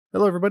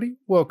Hello everybody,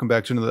 welcome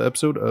back to another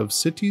episode of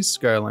Cities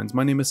Skylines.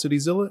 My name is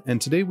CityZilla, and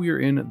today we are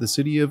in the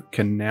city of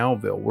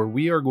Canalville, where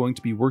we are going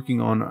to be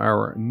working on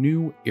our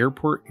new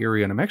airport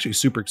area, and I'm actually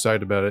super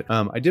excited about it.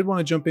 I did want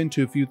to jump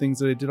into a few things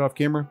that I did off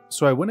camera,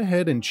 so I went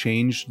ahead and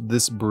changed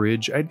this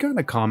bridge. I'd gotten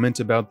a comment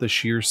about the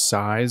sheer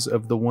size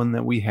of the one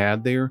that we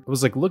had there. I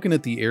was like looking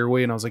at the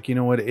airway, and I was like, you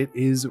know what, it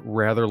is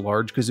rather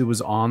large because it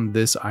was on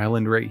this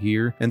island right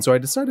here, and so I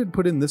decided to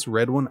put in this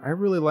red one. I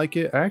really like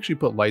it. I actually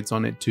put lights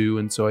on it too,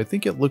 and so I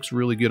think it looks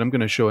really good. I'm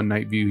going to show a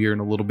night view here in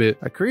a little bit.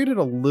 I created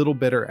a little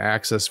better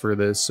access for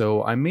this,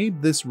 so I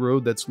made this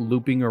road that's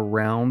looping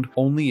around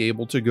only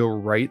able to go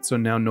right, so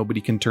now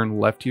nobody can turn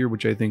left here,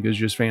 which I think is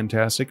just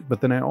fantastic.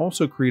 But then I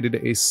also created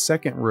a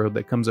second road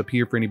that comes up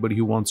here for anybody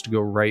who wants to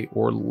go right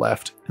or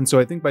left. And so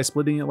I think by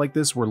splitting it like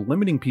this, we're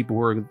limiting people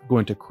who are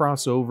going to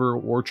cross over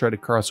or try to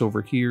cross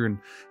over here,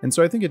 and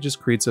so I think it just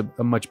creates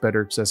a much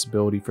better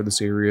accessibility for this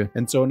area.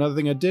 And so another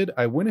thing I did,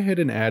 I went ahead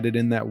and added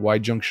in that Y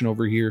junction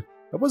over here.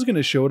 I was going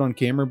to show it on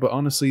camera, but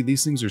honestly,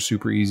 these things are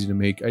super easy to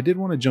make. I did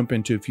want to jump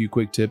into a few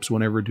quick tips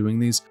whenever doing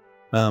these.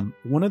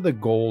 One of the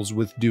goals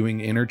with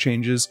doing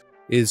interchanges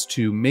is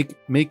to make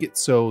it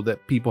so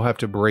that people have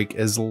to brake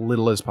as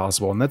little as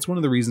possible. And that's one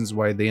of the reasons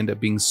why they end up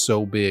being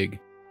so big,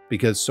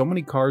 because so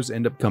many cars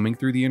end up coming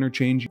through the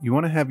interchange. You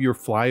want to have your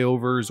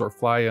flyovers or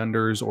fly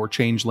unders or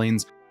change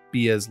lanes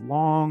be as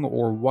long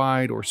or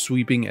wide or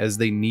sweeping as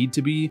they need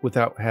to be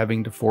without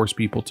having to force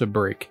people to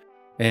brake.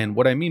 And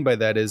what I mean by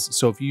that is,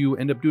 so if you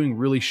end up doing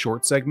really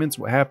short segments,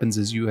 what happens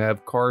is you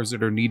have cars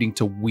that are needing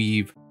to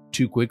weave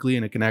too quickly,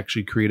 and it can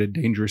actually create a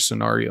dangerous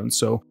scenario. And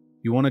so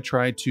you want to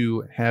try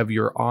to have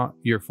your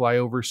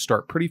flyovers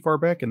start pretty far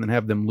back and then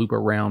have them loop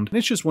around. And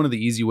it's just one of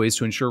the easy ways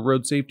to ensure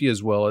road safety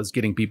as well as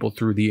getting people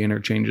through the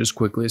interchange as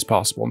quickly as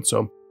possible. And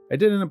so I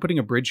did end up putting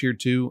a bridge here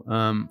too.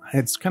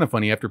 It's kind of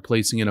funny, after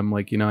placing it, I'm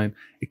like, you know,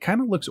 it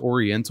kind of looks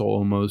oriental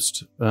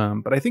almost,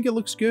 but I think it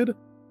looks good.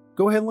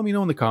 Go ahead and let me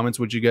know in the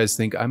comments what you guys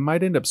think. I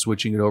might end up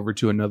switching it over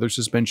to another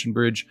suspension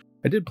bridge.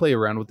 I did play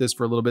around with this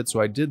for a little bit,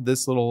 so I did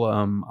this little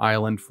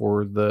island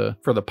for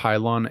the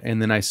pylon,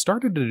 and then I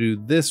started to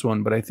do this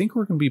one, but I think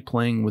we're going to be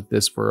playing with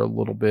this for a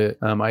little bit.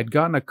 I'd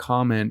gotten a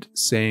comment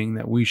saying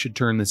that we should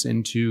turn this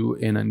into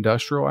an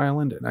industrial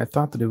island, and I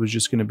thought that it was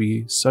just going to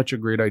be such a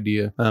great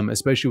idea,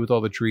 especially with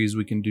all the trees.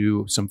 We can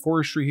do some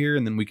forestry here,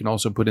 and then we can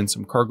also put in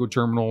some cargo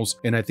terminals,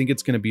 and I think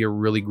it's going to be a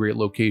really great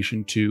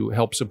location to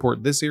help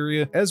support this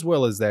area as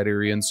well as that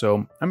area, and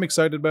so I'm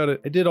excited about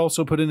it. I did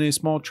also put in a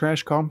small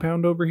trash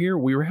compound over here.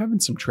 We were having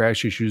some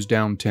trash issues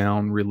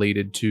downtown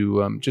related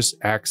to just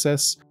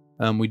access.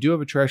 We do have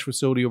a trash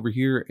facility over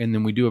here, and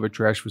then we do have a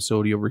trash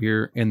facility over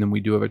here, and then we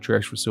do have a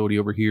trash facility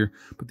over here,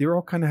 but they're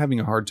all kind of having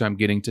a hard time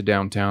getting to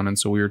downtown, and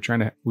so we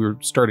were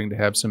starting to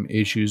have some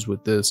issues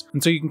with this.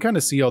 And so you can kind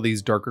of see all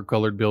these darker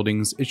colored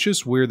buildings. It's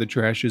just where the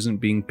trash isn't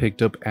being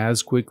picked up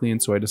as quickly,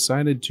 and so I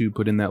decided to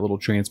put in that little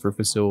transfer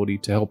facility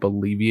to help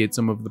alleviate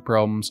some of the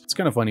problems. It's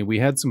kind of funny, we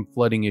had some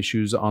flooding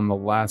issues on the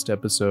last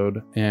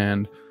episode,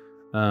 and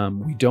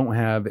we don't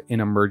have an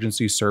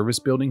emergency service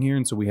building here,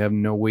 and so we have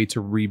no way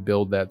to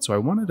rebuild that. So I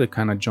wanted to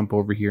kind of jump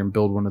over here and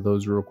build one of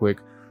those real quick.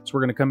 So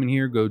we're going to come in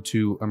here, go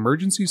to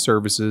emergency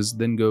services,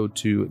 then go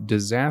to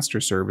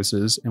disaster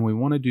services, and we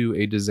want to do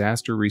a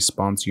disaster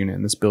response unit,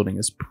 and this building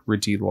is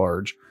pretty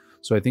large.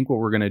 So I think what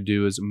we're going to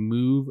do is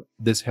move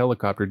this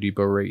helicopter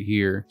depot right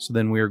here. So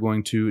then we are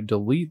going to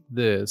delete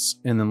this,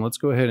 and then let's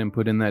go ahead and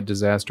put in that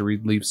disaster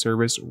relief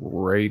service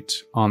right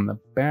on the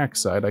back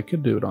side. I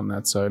could do it on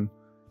that side.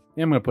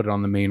 I'm going to put it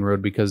on the main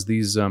road because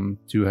these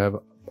do have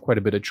quite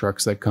a bit of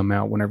trucks that come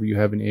out whenever you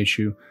have an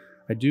issue.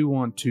 I do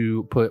want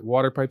to put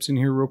water pipes in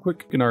here real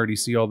quick. You can already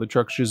see all the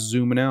trucks just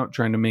zooming out,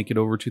 trying to make it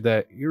over to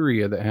that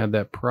area that had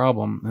that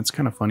problem. That's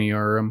kind of funny.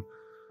 I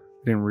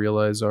didn't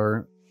realize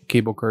our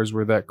cable cars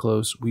were that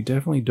close. We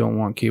definitely don't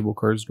want cable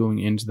cars going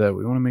into that.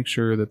 We want to make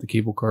sure that the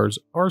cable cars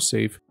are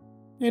safe.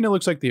 And it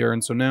looks like they are.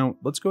 And so now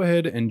let's go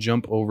ahead and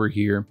jump over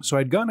here. So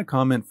I'd gotten a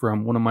comment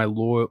from one of my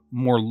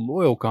more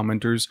loyal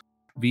commenters,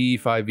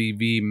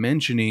 V5EV,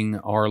 mentioning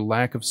our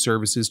lack of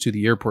services to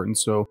the airport, and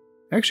so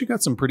I actually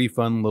got some pretty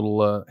fun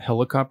little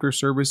helicopter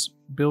service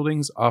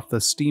buildings off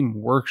the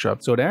Steam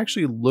Workshop. So it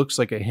actually looks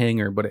like a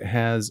hangar, but it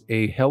has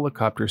a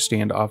helicopter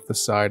stand off the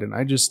side, and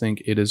I just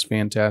think it is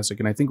fantastic.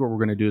 And I think what we're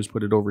going to do is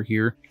put it over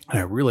here, and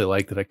I really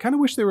like that. I kind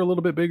of wish they were a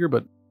little bit bigger,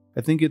 but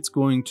I think it's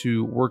going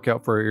to work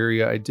out for our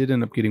area. I did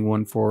end up getting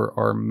one for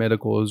our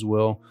medical as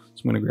well,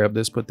 so I'm going to grab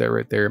this, put that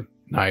right there.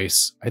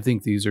 Nice. I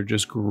think these are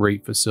just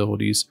great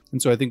facilities.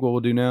 And so I think what we'll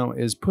do now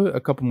is put a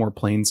couple more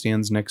plane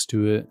stands next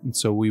to it. And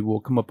so we will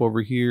come up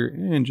over here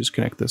and just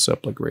connect this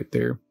up like right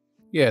there.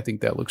 Yeah, I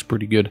think that looks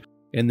pretty good.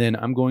 And then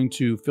I'm going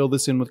to fill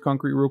this in with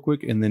concrete real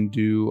quick and then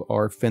do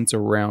our fence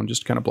around,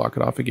 just kind of block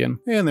it off again.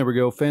 And there we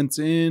go, fence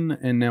in.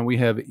 And now we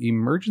have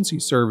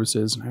emergency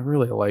services. I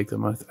really like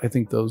them. I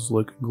think those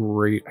look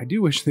great. I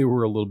do wish they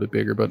were a little bit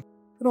bigger, but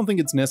I don't think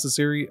it's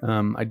necessary.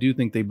 I do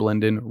think they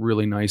blend in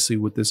really nicely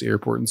with this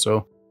airport. And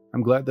so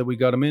I'm glad that we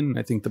got them in.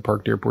 I think the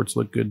parked airports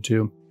look good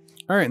too.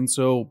 All right, and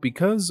so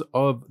because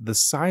of the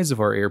size of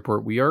our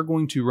airport, we are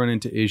going to run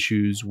into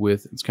issues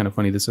with, it's kind of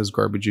funny, this has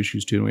garbage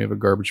issues too, and we have a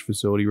garbage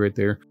facility right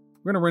there.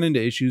 We're going to run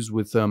into issues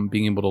with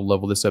being able to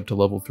level this up to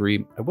level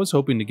 3. I was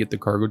hoping to get the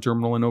cargo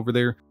terminal in over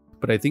there,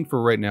 but I think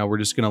for right now, we're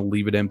just going to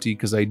leave it empty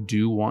because I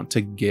do want to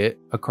get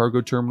a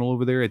cargo terminal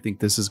over there. I think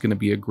this is going to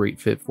be a great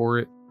fit for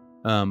it,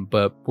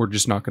 but we're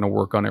just not going to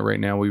work on it right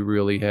now. We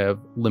really have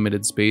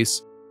limited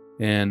space.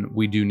 And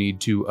we do need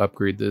to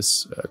upgrade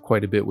this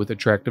quite a bit with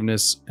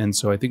attractiveness. And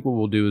so I think what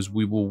we'll do is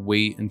we will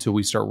wait until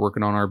we start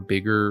working on our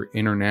bigger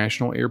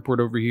international airport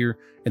over here.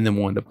 And then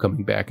we'll end up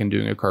coming back and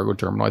doing a cargo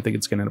terminal. I think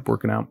it's going to end up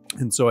working out.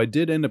 And so I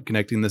did end up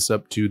connecting this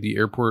up to the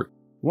airport. I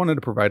wanted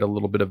to provide a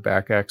little bit of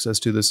back access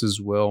to this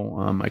as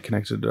well. I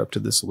connected it up to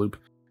this loop.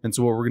 And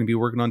so what we're going to be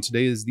working on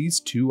today is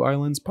these 2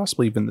 islands,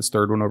 possibly even this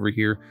 3rd one over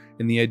here.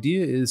 And the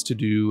idea is to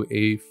do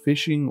a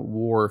fishing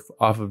wharf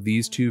off of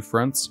these 2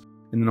 fronts.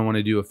 And then I want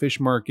to do a fish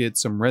market,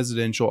 some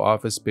residential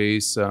office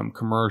space,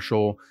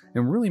 commercial,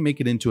 and really make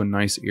it into a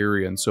nice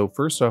area. And so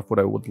first off, what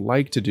I would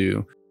like to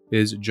do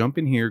is jump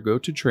in here, go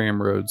to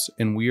tram roads,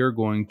 and we are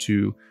going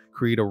to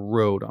create a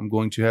road. I'm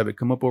going to have it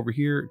come up over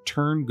here,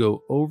 turn,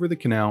 go over the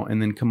canal,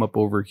 and then come up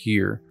over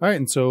here. All right,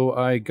 and so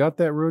I got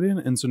that road in.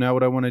 And so now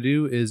what I want to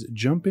do is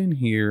jump in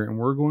here, and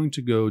we're going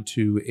to go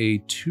to a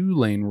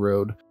 2-lane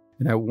road.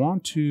 And I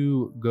want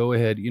to go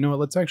ahead, you know what,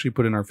 let's actually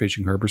put in our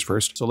fishing harbors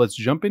first. So let's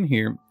jump in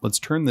here. Let's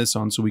turn this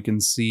on so we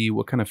can see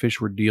what kind of fish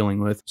we're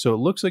dealing with. So it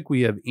looks like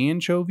we have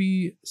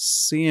anchovy,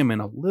 salmon,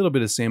 a little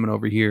bit of salmon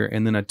over here,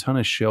 and then a ton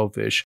of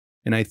shellfish.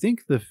 And I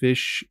think the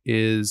fish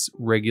is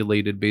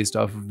regulated based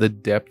off of the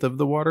depth of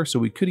the water. So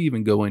we could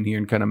even go in here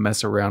and kind of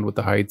mess around with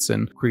the heights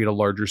and create a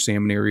larger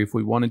salmon area if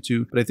we wanted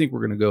to. But I think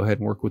we're going to go ahead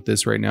and work with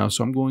this right now.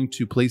 So I'm going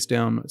to place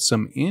down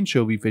some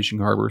anchovy fishing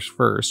harbors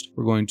first.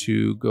 We're going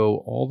to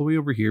go all the way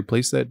over here,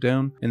 place that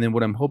down. And then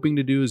what I'm hoping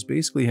to do is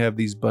basically have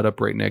these butt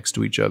up right next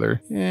to each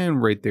other. And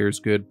right there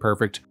is good.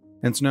 Perfect.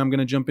 And so now I'm going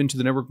to jump into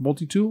the network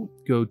multi-tool,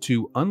 go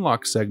to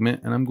unlock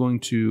segment, and I'm going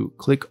to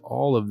click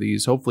all of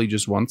these, hopefully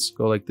just once.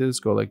 Go like this,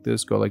 go like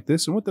this, go like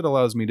this. And what that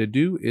allows me to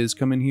do is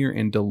come in here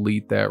and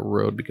delete that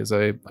road because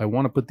I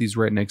want to put these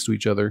right next to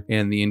each other,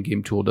 and the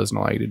in-game tool doesn't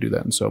allow you to do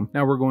that. And so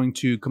now we're going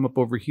to come up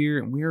over here,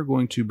 and we are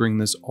going to bring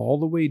this all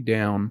the way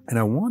down. And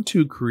I want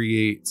to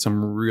create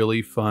some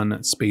really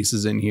fun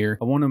spaces in here.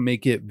 I want to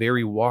make it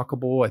very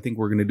walkable. I think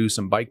we're going to do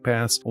some bike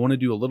paths. I want to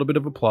do a little bit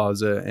of a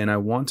plaza, and I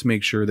want to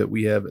make sure that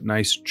we have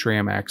nice tram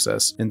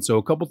access. And so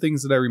a couple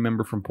things that I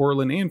remember from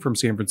Portland and from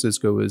San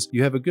Francisco is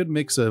you have a good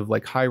mix of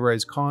like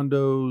high-rise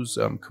condos,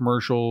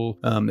 commercial.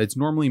 It's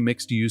normally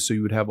mixed use, so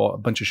you would have a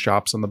bunch of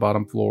shops on the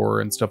bottom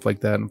floor and stuff like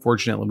that.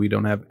 Unfortunately, we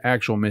don't have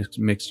actual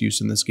mixed use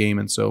in this game,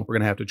 and so we're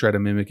gonna have to try to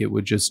mimic it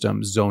with just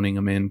zoning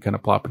them in, kind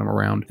of plopping them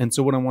around. And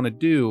so what I want to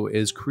do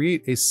is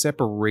create a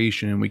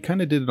separation, and we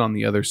kind of did it on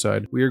the other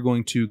side. We are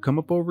going to come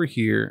up over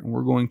here, and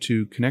we're going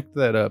to connect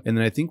that up, and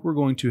then I think we're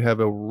going to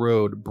have a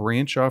road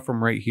branch off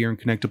from right here and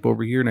connect up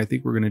over here, and I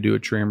think we're going to do a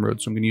tram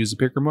road. So I'm going to use the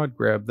picker mod,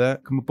 grab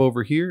that, come up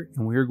over here,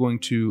 and we're going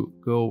to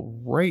go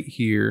right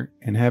here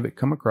and have it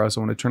come across. I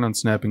want to turn on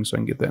snapping so I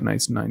can get that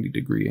nice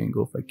 90-degree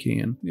angle if I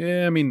can.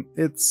 Yeah, I mean,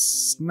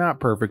 it's not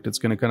perfect. It's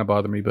going to kind of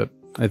bother me, but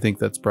I think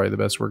that's probably the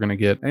best we're going to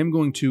get. I am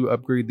going to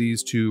upgrade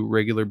these to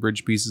regular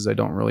bridge pieces. I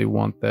don't really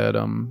want that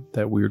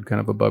that weird kind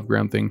of above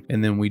ground thing.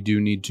 And then we do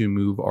need to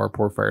move our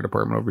poor fire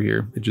department over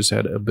here. It just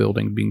had a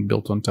building being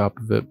built on top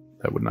of it.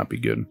 That would not be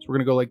good. So we're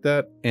going to go like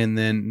that. And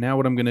then now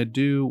what I'm going to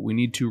do, we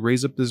need to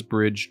raise up this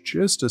bridge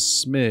just a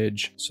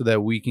smidge so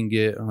that we can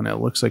get on.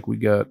 It looks like we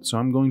got, so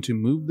I'm going to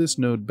move this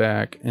node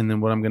back. And then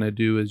what I'm going to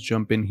do is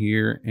jump in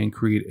here and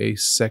create a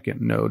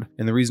second node.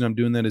 And the reason I'm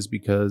doing that is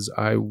because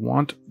I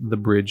want the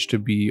bridge to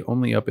be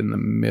only up in the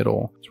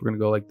middle. So we're going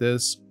to go like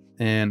this.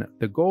 And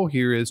the goal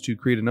here is to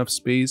create enough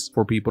space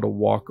for people to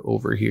walk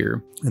over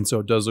here. And so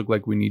it does look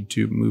like we need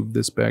to move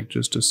this back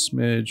just a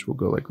smidge. We'll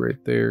go like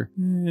right there.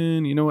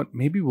 And you know what?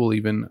 Maybe we'll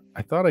even,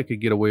 I thought I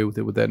could get away with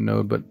it with that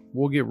node, but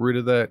we'll get rid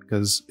of that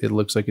because it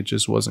looks like it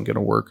just wasn't going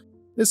to work.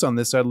 This on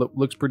this side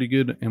looks pretty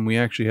good, and we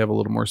actually have a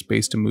little more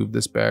space to move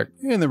this back.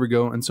 And there we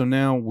go. And so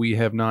now we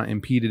have not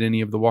impeded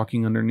any of the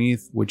walking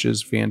underneath, which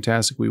is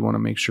fantastic. We want to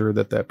make sure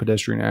that that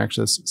pedestrian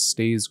access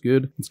stays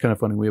good. It's kind of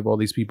funny. We have all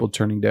these people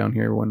turning down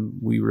here when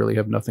we really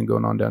have nothing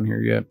going on down here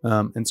yet.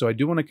 And so I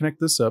do want to connect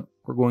this up.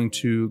 We're going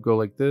to go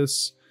like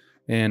this.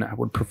 And I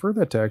would prefer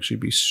that to actually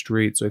be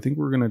straight. So I think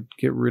we're going to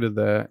get rid of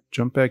that,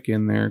 jump back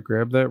in there,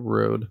 grab that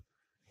road,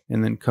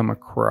 and then come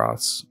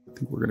across. I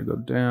think we're going to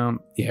go down.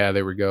 Yeah,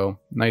 there we go.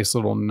 Nice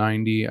little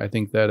 90. I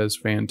think that is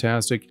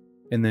fantastic.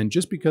 And then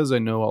just because I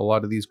know a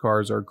lot of these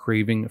cars are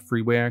craving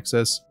freeway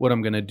access, what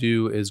I'm going to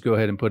do is go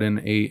ahead and put in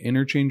a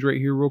interchange right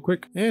here real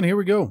quick. And here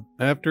we go.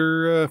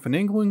 After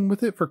finagling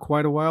with it for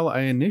quite a while,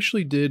 I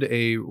initially did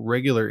a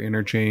regular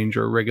interchange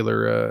or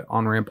regular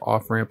on-ramp,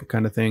 off-ramp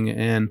kind of thing.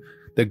 And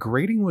the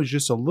grading was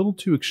just a little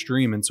too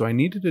extreme. And so I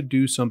needed to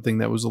do something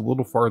that was a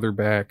little farther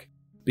back.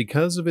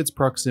 Because of its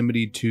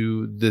proximity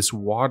to this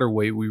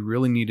waterway, we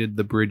really needed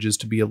the bridges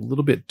to be a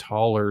little bit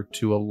taller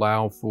to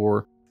allow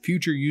for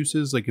future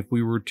uses, like if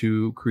we were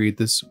to create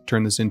this,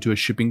 turn this into a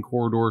shipping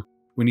corridor,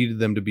 we needed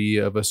them to be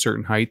of a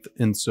certain height.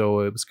 And so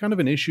it was kind of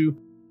an issue.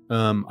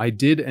 I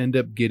did end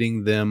up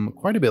getting them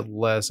quite a bit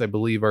less. I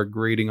believe our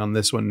grading on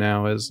this one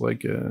now is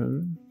like,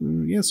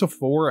 so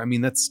 4. I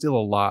mean, that's still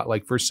a lot.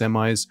 Like for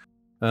semis,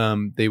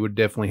 they would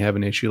definitely have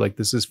an issue. Like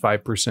this is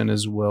 5%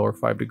 as well, or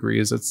 5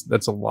 degrees.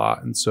 That's a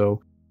lot. And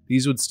so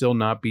these would still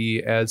not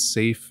be as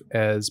safe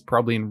as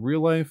probably in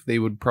real life. They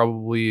would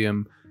probably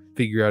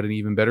figure out an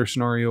even better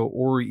scenario,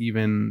 or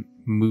even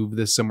move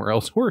this somewhere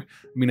else. Or, I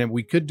mean,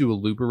 we could do a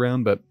loop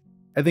around, but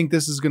I think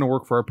this is going to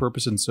work for our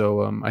purpose, and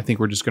so I think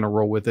we're just going to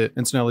roll with it.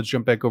 And so now let's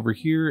jump back over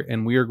here,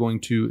 and we are going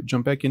to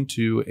jump back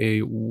into a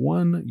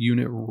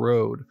 1-unit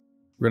road.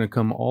 We're going to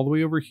come all the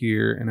way over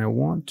here, and I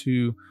want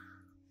to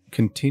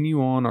continue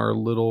on our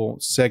little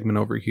segment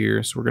over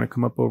here. So we're going to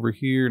come up over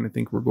here, and I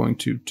think we're going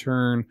to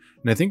turn,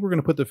 and I think we're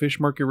going to put the fish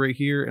market right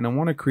here, and I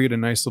want to create a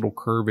nice little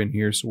curve in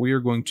here. So we are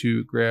going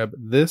to grab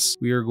this,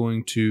 we are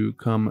going to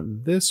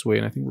come this way,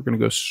 and I think we're going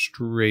to go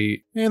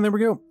straight, and there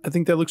we go. I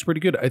think that looks pretty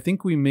good. I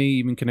think we may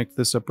even connect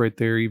this up right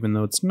there, even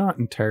though it's not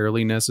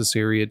entirely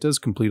necessary. It does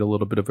complete a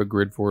little bit of a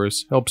grid for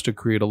us, helps to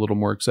create a little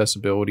more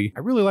accessibility. I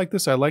really like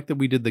this. I like that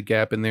we did the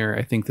gap in there.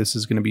 I think this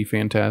is going to be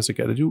fantastic.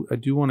 I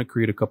do want to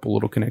create a couple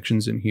little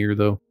connections in here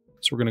though.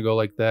 So we're going to go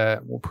like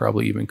that. We'll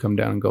probably even come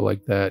down and go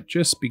like that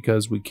just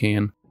because we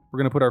can. We're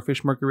going to put our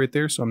fish marker right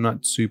there, so I'm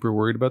not super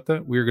worried about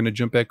that. We're going to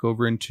jump back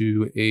over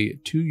into a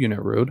 2-unit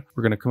road.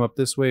 We're going to come up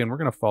this way, and we're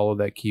going to follow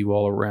that key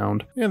wall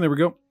around. And there we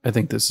go. I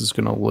think this is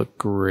going to look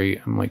great.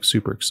 I'm like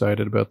super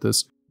excited about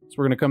this. So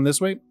we're going to come this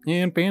way,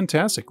 and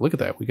fantastic. Look at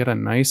that. We got a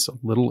nice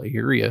little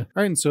area.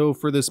 All right, and so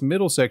for this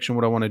middle section,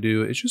 what I want to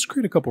do is just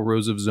create a couple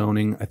rows of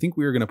zoning. I think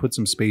we are going to put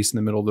some space in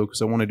the middle though,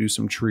 because I want to do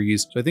some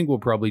trees. So I think we'll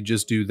probably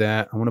just do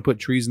that. I want to put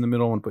trees in the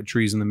middle, I want to put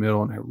trees in the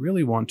middle, and I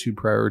really want to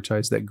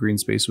prioritize that green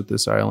space with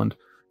this island.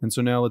 And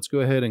so now let's go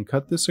ahead and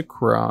cut this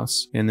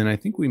across. And then I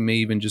think we may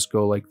even just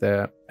go like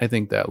that. I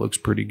think that looks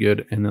pretty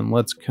good. And then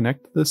let's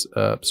connect this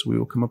up. So we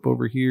will come up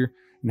over here.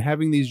 And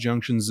having these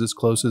junctions this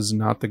close is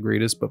not the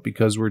greatest, but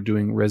because we're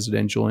doing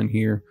residential in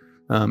here,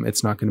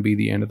 it's not going to be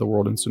the end of the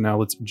world. And so now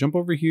let's jump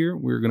over here.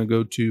 We're going to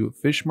go to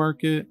fish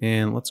market,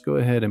 and let's go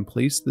ahead and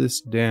place this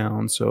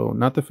down. So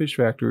not the fish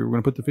factory. We're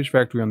going to put the fish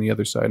factory on the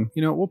other side.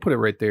 You know, we'll put it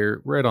right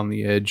there, right on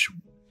the edge.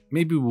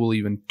 Maybe we'll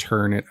even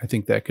turn it. I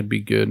think that could be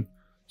good.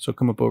 So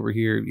come up over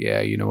here. Yeah,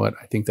 you know what?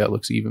 I think that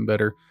looks even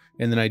better.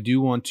 And then I do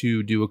want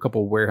to do a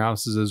couple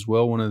warehouses as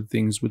well. One of the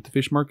things with the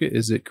fish market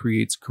is it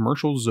creates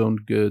commercial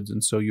zoned goods.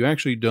 And so you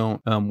actually don't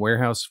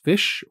warehouse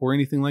fish or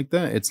anything like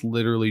that. It's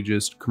literally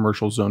just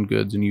commercial zoned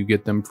goods, and you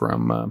get them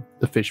from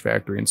the fish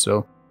factory. And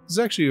so this is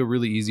actually a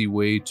really easy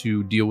way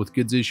to deal with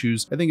goods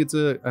issues. I think it's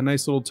a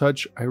nice little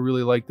touch. I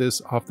really like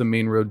this off the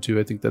main road too.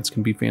 I think that's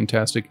going to be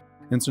fantastic.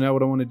 And so now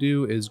what I want to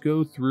do is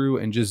go through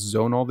and just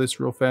zone all this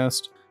real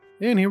fast.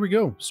 And here we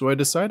go. So I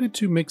decided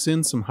to mix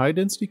in some high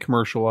density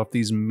commercial off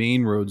these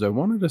main roads. I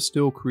wanted to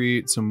still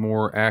create some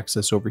more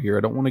access over here.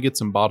 I don't want to get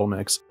some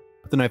bottlenecks.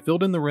 But then I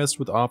filled in the rest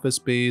with office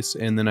space,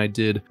 and then I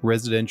did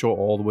residential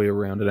all the way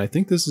around. And I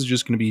think this is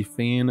just going to be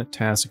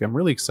fantastic. I'm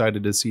really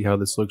excited to see how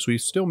this looks. We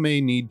still may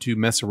need to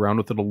mess around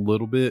with it a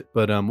little bit,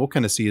 but we'll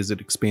kind of see as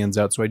it expands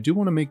out. So I do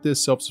want to make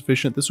this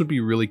self-sufficient. This would be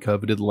really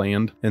coveted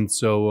land. And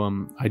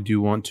so I do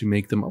want to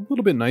make them a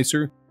little bit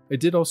nicer. I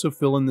did also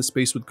fill in the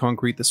space with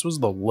concrete. This was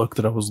the look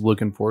that I was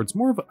looking for. It's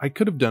more of, I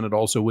could have done it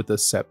also with a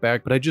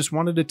setback, but I just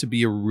wanted it to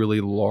be a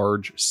really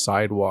large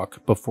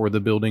sidewalk before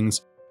the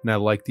buildings. And I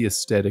like the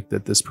aesthetic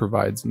that this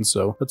provides. And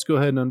so let's go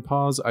ahead and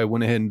unpause. I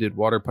went ahead and did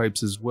water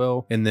pipes as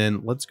well. And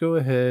then let's go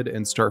ahead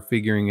and start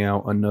figuring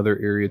out another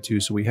area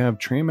too. So we have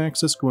tram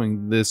access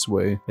going this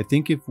way. I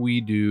think if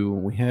we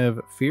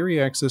have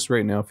ferry access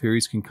right now.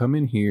 Ferries can come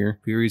in here.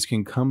 Ferries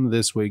can come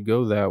this way,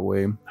 go that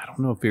way. I don't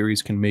know if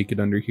ferries can make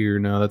it under here.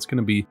 No, that's going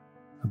to be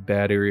a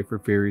bad area for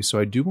ferries. So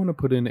I do want to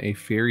put in a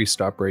ferry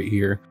stop right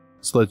here.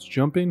 So let's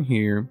jump in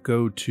here,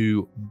 go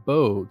to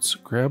boats,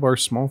 grab our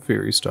small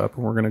ferry stop,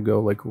 and we're going to go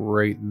like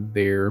right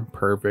there.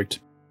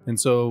 Perfect. And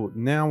so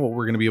now what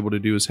we're going to be able to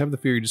do is have the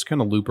ferry just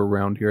kind of loop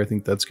around here. I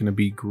think that's going to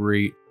be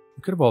great.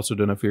 We could have also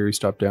done a ferry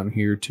stop down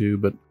here too,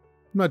 but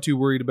I'm not too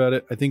worried about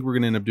it. I think we're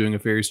going to end up doing a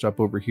ferry stop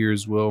over here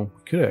as well.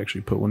 We could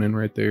actually put one in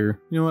right there.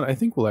 You know what? I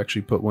think we'll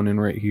actually put one in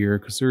right here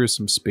because there is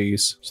some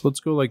space. So let's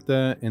go like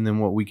that. And then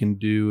what we can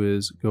do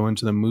is go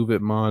into the Move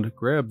It mod,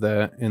 grab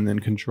that, and then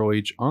Control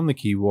H on the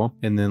key wall.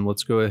 And then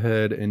let's go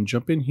ahead and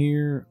jump in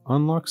here,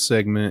 unlock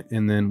segment,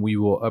 and then we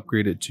will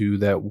upgrade it to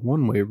that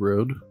one-way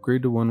road.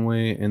 Upgrade to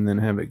one-way, and then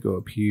have it go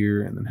up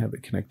here, and then have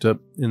it connect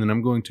up. And then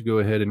I'm going to go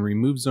ahead and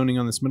remove zoning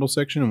on this middle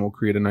section, and we'll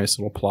create a nice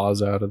little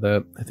plaza out of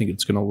that. I think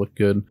it's going to look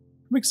good.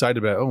 I'm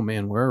excited about it. Oh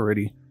man, we're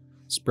already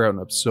sprouting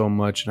up so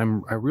much,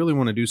 and I really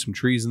want to do some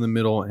trees in the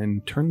middle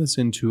and turn this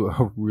into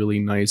a really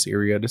nice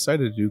area. I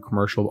decided to do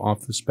commercial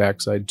off this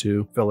backside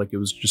too. Felt like it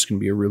was just going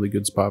to be a really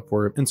good spot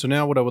for it. And so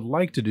now what I would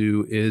like to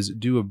do is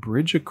do a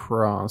bridge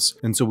across,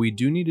 and so we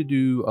do need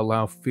to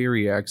allow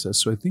ferry access.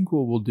 So I think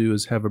what we'll do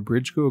is have a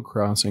bridge go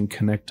across and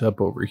connect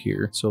up over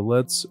here. So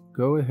let's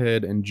go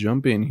ahead and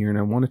jump in here, and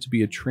I want it to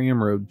be a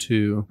tram road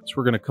too. So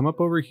we're going to come up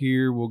over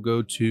here. We'll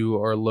go to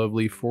our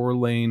lovely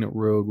 4-lane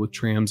road with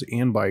trams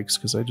and bikes,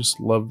 because I just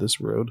love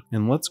this road.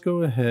 And let's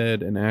go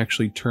ahead and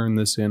actually turn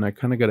this in. I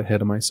kind of got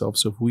ahead of myself.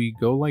 So if we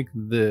go like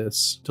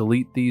this,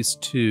 delete these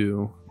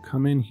two,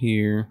 come in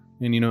here,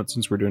 and you know what,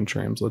 since we're doing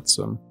trams, let's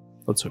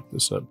hook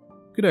this up.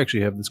 Could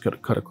actually have this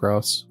cut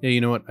across. Yeah,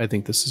 you know what? I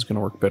think this is going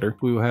to work better.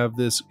 We will have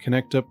this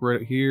connect up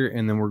right here,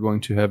 and then we're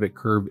going to have it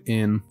curve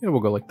in. Yeah, we'll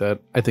go like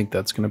that. I think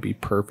that's going to be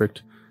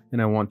perfect.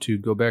 And I want to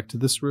go back to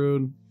this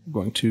road. I'm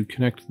going to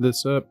connect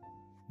this up.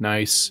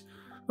 Nice.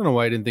 I don't know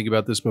why I didn't think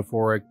about this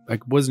before. I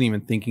wasn't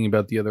even thinking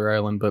about the other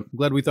island, but I'm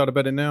glad we thought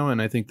about it now,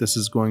 and I think this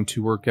is going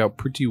to work out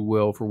pretty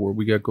well for what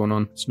we got going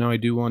on. So now I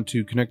do want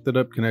to connect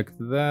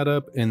that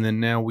up, and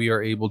then now we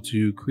are able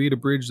to create a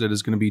bridge that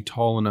is going to be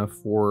tall enough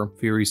for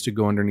ferries to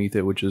go underneath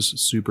it, which is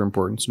super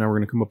important. So now we're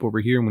going to come up over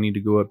here, and we need to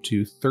go up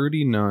to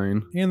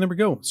 39, and there we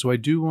go. So I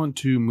do want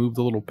to move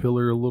the little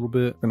pillar a little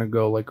bit. I'm going to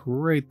go like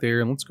right there,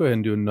 and let's go ahead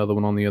and do another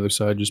one on the other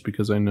side, just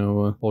because I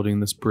know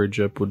holding this bridge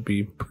up would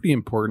be pretty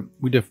important.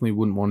 We definitely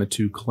wouldn't want it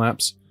to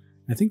collapse.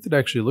 I think that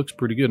actually looks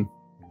pretty good.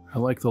 I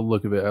like the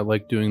look of it. I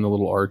like doing the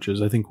little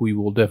arches. I think we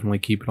will definitely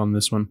keep it on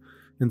this one.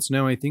 And so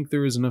now I think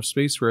there is enough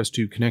space for us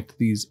to connect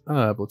these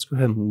up. Let's go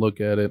ahead and look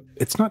at it.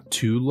 It's not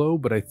too low,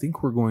 but I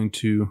think we're going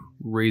to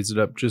raise it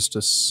up just a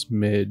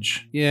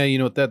smidge. Yeah, you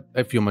know what, that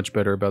I feel much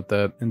better about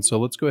that. And so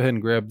let's go ahead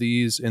and grab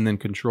these and then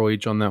Control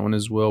H on that one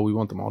as well. We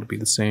want them all to be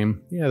the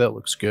same. Yeah, that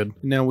looks good.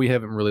 Now we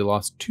haven't really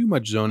lost too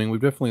much zoning.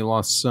 We've definitely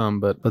lost some,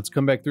 but let's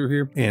come back through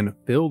here and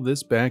fill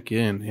this back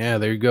in. Yeah,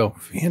 there you go.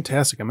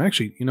 Fantastic. I'm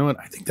actually, you know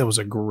what, I think that was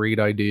a great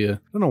idea.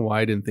 I don't know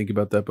why I didn't think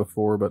about that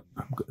before, but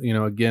you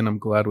know, again, I'm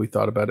glad we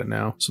thought about it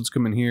now. So let's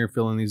come in here,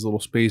 fill in these little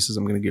spaces.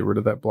 I'm going to get rid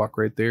of that block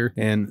right there.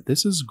 And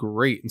this is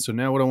great. And so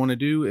now what I want to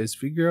do is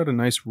figure out a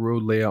nice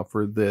road layout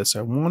for this.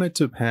 I want it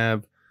to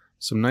have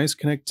some nice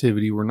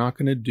connectivity. We're not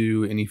going to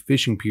do any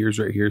fishing piers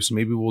right here. So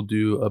maybe we'll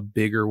do a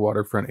bigger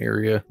waterfront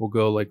area. We'll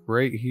go like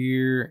right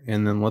here,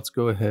 and then let's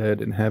go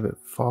ahead and have it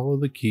follow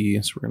the key.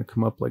 So we're going to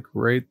come up like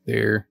right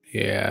there.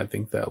 Yeah, I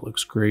think that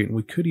looks great. And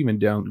we could even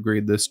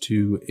downgrade this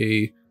to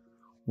a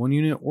 1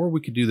 unit, or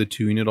we could do the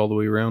 2 unit all the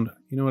way around.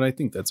 You know what, I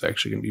think that's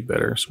actually going to be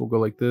better. So we'll go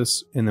like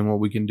this, and then what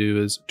we can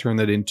do is turn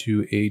that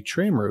into a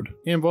tram road,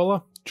 and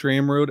voila,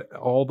 tram road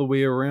all the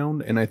way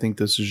around. And I think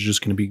this is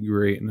just going to be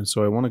great. And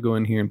so I want to go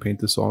in here and paint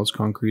this all as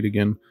concrete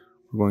again.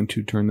 We're going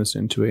to turn this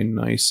into a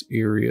nice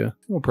area.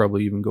 We'll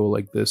probably even go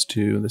like this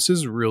too. This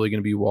is really going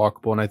to be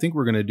walkable, and I think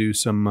we're going to do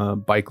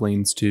some bike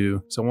lanes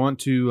too. So I want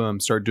to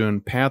start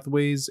doing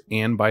pathways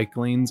and bike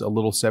lanes a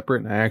little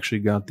separate, and I actually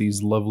got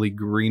these lovely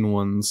green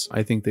ones.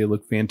 I think they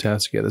look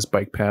fantastic. Yeah, this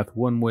bike path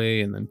 1 way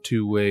and then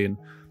 2 way,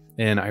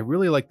 and I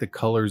really like the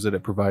colors that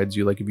it provides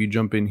you. Like if you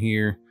jump in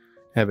here,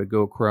 have it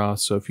go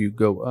across. So if you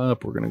go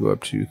up, we're going to go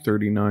up to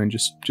 39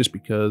 just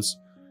because.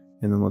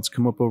 And then let's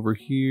come up over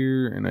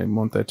here, and I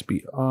want that to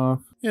be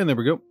off. And there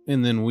we go.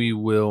 And then we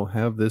will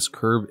have this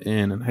curve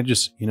in. And I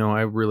just, you know,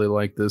 I really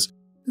like this.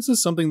 This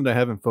is something that I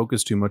haven't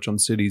focused too much on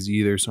cities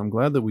either. So I'm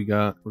glad that we're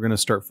going to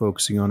start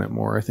focusing on it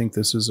more. I think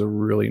this is a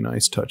really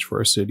nice touch for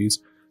our cities,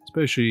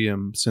 especially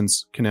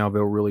since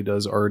Canalville really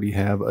does already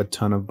have a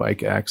ton of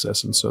bike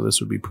access. And so this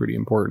would be pretty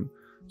important.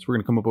 So we're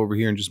going to come up over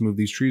here and just move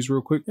these trees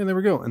real quick. And there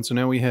we go. And so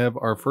now we have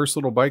our first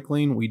little bike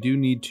lane. We do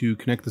need to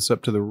connect this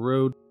up to the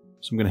road.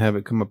 So I'm going to have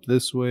it come up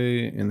this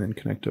way and then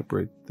connect up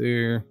right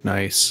there.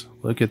 Nice.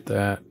 Look at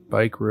that.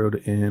 Bike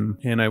road in.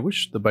 And I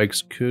wish the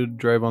bikes could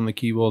drive on the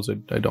key walls.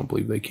 I don't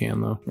believe they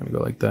can though. I'm going to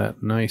go like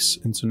that. Nice.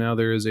 And so now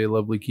there is a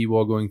lovely key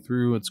wall going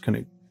through. It's kind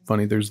of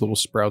funny. There's little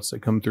sprouts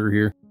that come through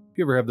here. If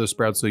you ever have those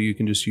sprouts though, you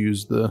can just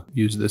use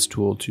this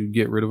tool to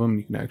get rid of them.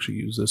 You can actually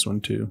use this one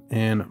too.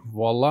 And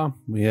voila,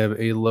 we have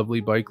a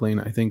lovely bike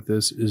lane. I think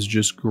this is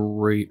just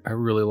great. I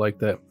really like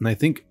that. And I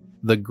think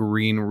the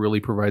green really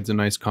provides a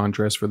nice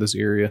contrast for this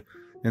area.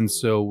 And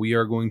so we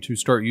are going to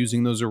start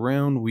using those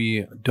around.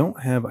 I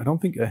don't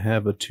think I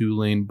have a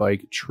 2-lane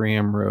bike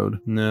tram road.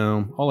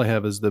 No, all I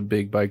have is the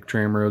big bike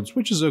tram roads,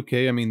 which is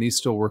okay. I mean, these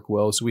still work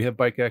well. So we have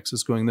bike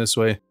access going this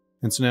way.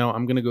 And so now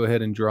I'm going to go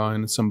ahead and draw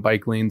in some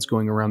bike lanes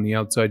going around the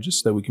outside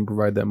just so that we can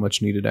provide that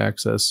much needed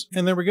access.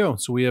 And there we go.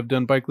 So we have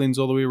done bike lanes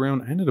all the way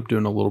around. I ended up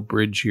doing a little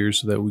bridge here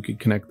so that we could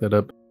connect that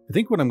up. I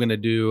think what I'm going to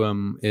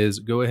do is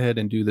go ahead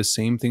and do the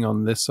same thing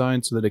on this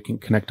side so that it can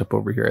connect up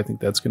over here. I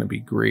think that's going to be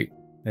great.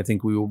 I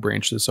think we will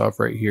branch this off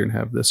right here and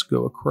have this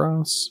go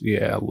across.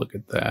 Yeah, look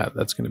at that.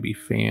 That's going to be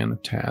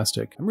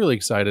fantastic. I'm really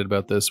excited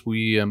about this. I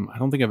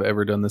don't think I've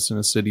ever done this in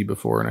a city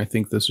before, and I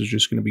think this is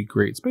just going to be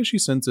great, especially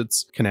since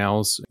it's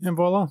canals. And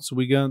voila, so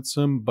we got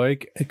some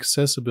bike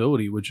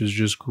accessibility, which is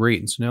just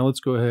great. And so now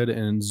let's go ahead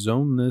and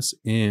zone this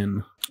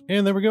in.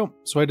 And there we go.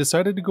 So I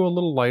decided to go a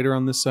little lighter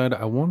on this side.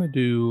 I want to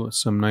do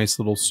some nice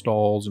little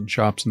stalls and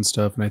shops and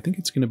stuff. And I think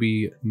it's going to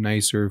be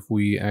nicer if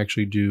we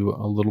actually do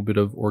a little bit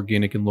of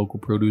organic and local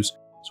produce.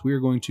 So we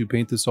are going to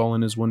paint this all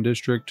in as one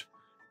district.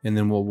 And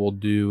then what we'll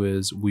do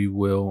is we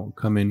will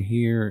come in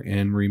here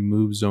and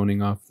remove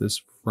zoning off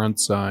this front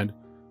side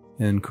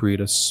and create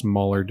a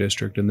smaller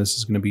district. And this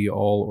is going to be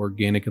all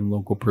organic and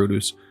local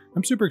produce.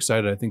 I'm super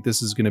excited. I think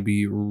this is going to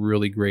be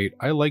really great.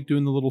 I like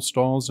doing the little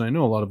stalls, and I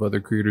know a lot of other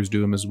creators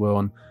do them as well.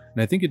 And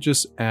I think it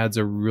just adds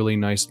a really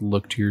nice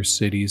look to your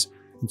cities.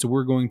 And so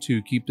we're going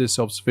to keep this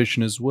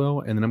self-sufficient as well.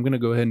 And then I'm going to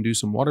go ahead and do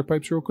some water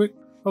pipes real quick.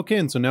 Okay,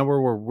 and so now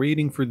we're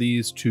waiting for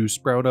these to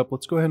sprout up,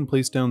 let's go ahead and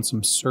place down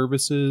some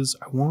services.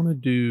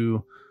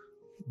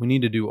 We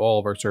need to do all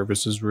of our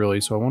services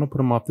really. So I want to put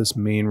them off this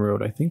main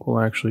road. I think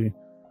we'll actually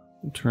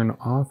turn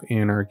off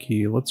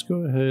Anarchy. Let's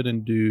go ahead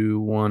and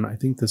do one. I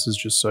think this is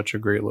just such a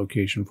great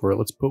location for it.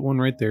 Let's put one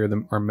right there,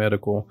 our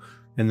medical,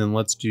 and then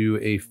let's do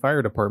a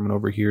fire department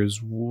over here as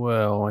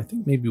well. I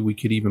think maybe we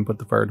could even put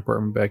the fire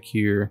department back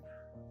here.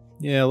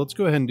 Yeah, let's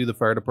go ahead and do the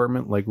fire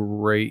department like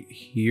right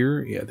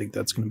here. Yeah, I think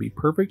that's going to be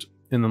perfect.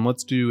 And then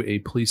let's do a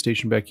police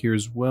station back here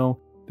as well.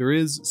 There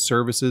is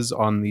services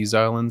on these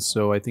islands,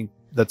 so I think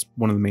that's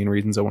one of the main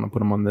reasons I want to put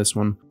them on this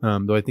one.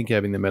 Though I think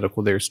having the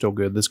medical there is still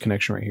good. This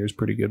connection right here is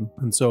pretty good.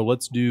 And so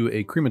let's do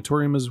a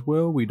crematorium as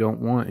well. We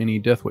don't want any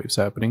death waves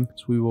happening.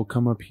 So we will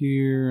come up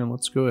here and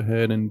let's go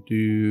ahead and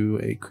do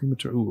a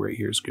crematorium. Ooh, right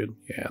here is good.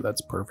 Yeah,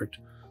 that's perfect.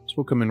 So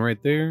we'll come in right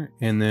there,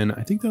 and then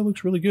I think that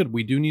looks really good.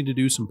 We do need to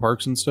do some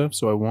parks and stuff,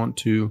 so I want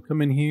to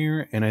come in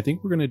here, and I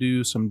think we're going to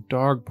do some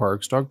dog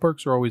parks. Dog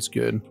parks are always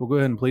good. So we'll go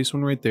ahead and place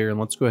one right there, and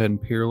let's go ahead and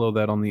parallel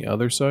that on the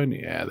other side.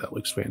 Yeah, that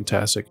looks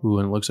fantastic. Ooh,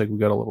 and it looks like we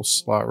got a little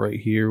slot right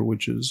here,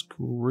 which is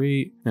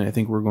great. And I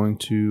think we're going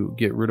to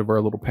get rid of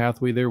our little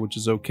pathway there, which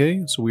is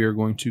okay. So we are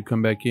going to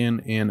come back in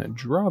and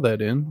draw that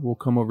in. We'll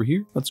come over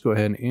here. Let's go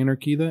ahead and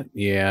anarchy that.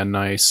 Yeah,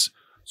 nice.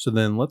 So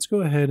then let's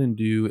go ahead and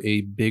do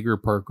a bigger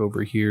park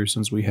over here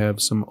since we have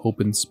some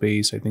open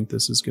space. I think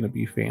this is going to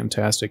be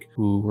fantastic.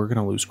 Ooh, we're going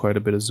to lose quite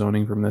a bit of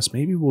zoning from this.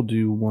 Maybe we'll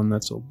do one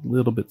that's a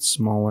little bit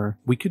smaller.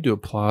 We could do a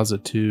plaza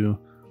too.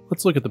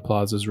 Let's look at the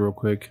plazas real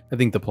quick. I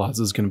think the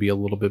plaza is going to be a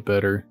little bit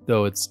better,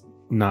 though it's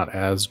not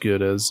as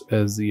good as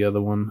the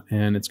other one.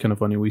 And it's kind of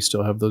funny, we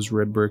still have those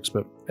red bricks,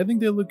 but I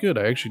think they look good.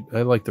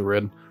 I like the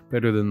red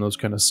better than those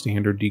kind of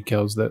standard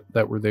decals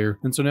that were there.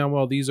 And so now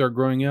while these are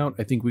growing out,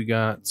 I think we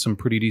got some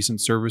pretty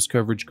decent service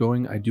coverage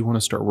going. I do want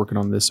to start working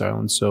on this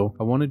island. So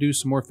I want to do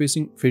some more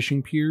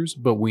fishing piers,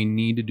 but we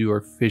need to do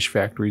our fish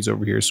factories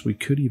over here. So we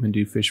could even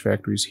do fish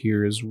factories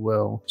here as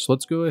well. So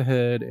let's go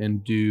ahead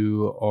and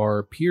do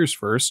our piers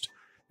first.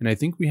 And I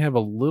think we have a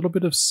little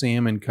bit of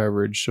salmon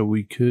coverage, so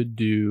we could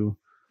do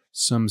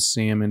some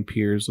salmon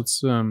piers. Let's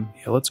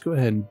go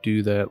ahead and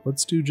do that.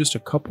 Let's do just a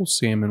couple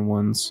salmon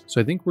ones.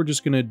 So I think we're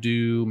just gonna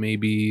do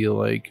maybe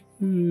like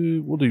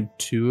we'll do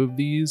 2 of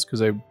these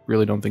because I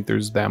really don't think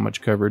there's that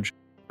much coverage.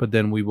 But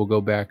then we will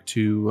go back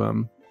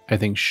to I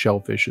think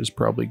shellfish is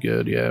probably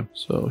good. Yeah,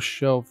 so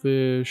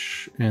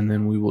shellfish, and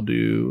then we will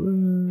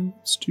do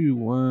let's do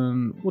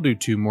 1. We'll do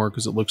 2 more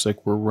because it looks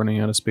like we're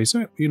running out of space.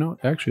 You know,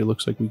 actually it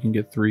looks like we can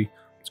get 3.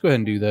 Let's go ahead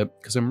and do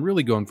that because I'm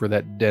really going for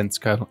that dense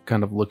kind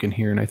of look in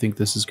here, and I think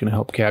this is going to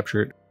help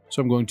capture it.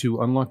 So I'm going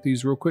to unlock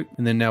these real quick,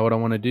 and then now what I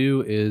want to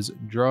do is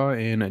draw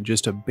in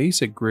just a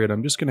basic grid.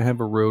 I'm just going to have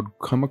a road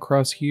come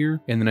across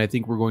here, and then I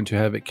think we're going to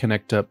have it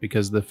connect up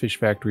because the fish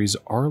factories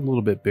are a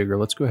little bit bigger.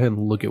 Let's go ahead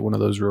and look at one of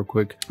those real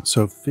quick.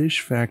 So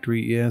fish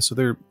factory, yeah, so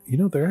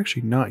they're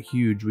actually not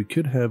huge. We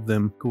could have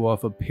them go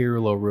off a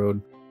parallel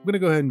road. I'm going to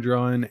go ahead and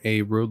draw in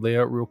a road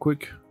layout real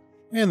quick.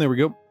 And there we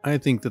go. I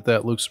think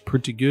that looks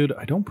pretty good.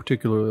 I don't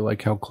particularly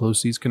like how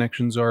close these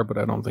connections are, but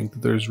I don't think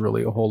that there's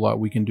really a whole lot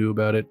we can do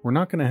about it. We're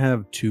not going to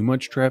have too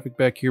much traffic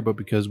back here, but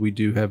because we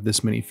do have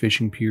this many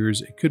fishing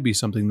piers, it could be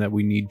something that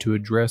we need to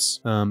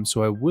address.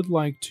 So I would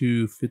like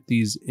to fit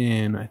these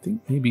in. I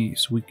think maybe,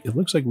 it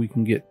looks like we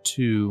can get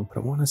 2,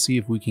 but I want to see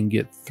if we can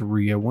get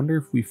 3. I wonder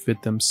if we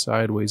fit them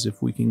sideways,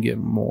 if we can get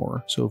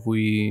more. So if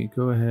we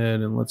go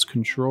ahead and let's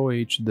Control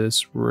H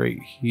this right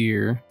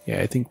here.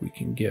 Yeah, I think we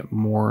can get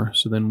more.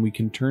 So then we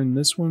can turn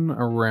this one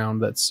around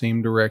that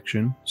same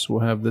direction. So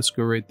we'll have this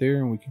go right there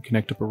and we can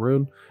connect up a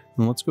road.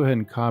 And let's go ahead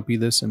and copy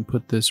this and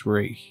put this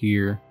right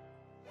here.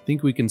 I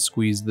think we can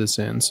squeeze this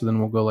in. So then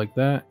we'll go like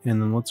that.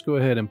 And then let's go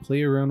ahead and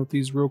play around with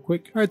these real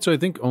quick. All right, so I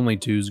think only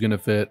 2 is going to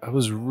fit. I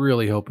was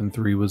really hoping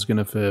 3 was going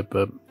to fit,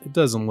 but it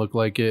doesn't look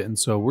like it. And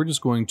so we're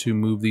just going to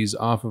move these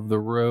off of the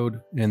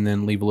road and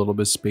then leave a little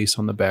bit of space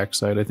on the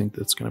backside. I think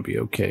that's going to be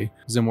okay.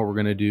 Because then what we're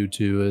going to do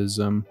too is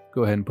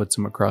go ahead and put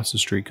some across the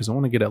street because I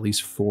want to get at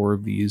least 4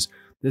 of these.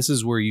 This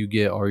is where you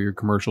get all your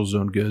commercial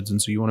zone goods,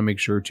 and so you want to make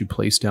sure to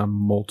place down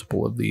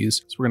multiple of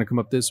these. So we're going to come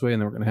up this way, and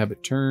then we're going to have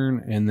it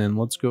turn, and then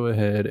let's go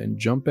ahead and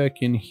jump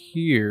back in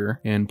here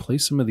and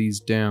place some of these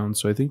down.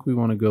 So I think we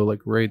want to go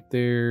like right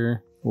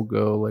there. We'll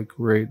go like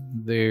right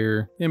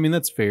there. I mean,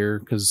 that's fair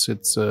because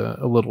it's a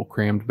little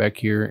crammed back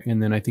here.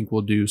 And then I think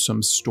we'll do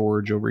some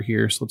storage over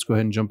here. So let's go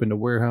ahead and jump into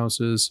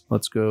warehouses.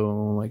 Let's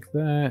go like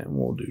that, and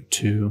we'll do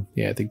 2.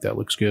 Yeah, I think that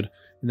looks good.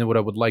 And then what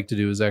I would like to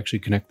do is actually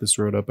connect this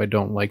road up. I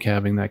don't like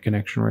having that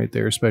connection right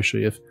there,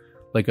 especially if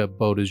like a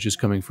boat is just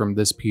coming from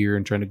this pier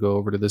and trying to go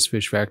over to this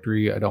fish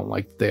factory. I don't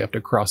like that they have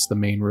to cross the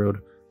main road.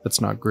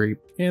 That's not great.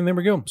 And there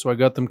we go. So I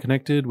got them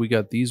connected. We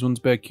got these ones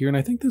back here, and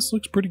I think this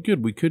looks pretty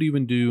good. We could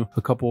even do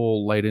a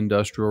couple light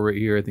industrial right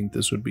here. I think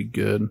this would be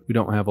good. We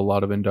don't have a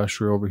lot of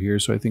industrial over here,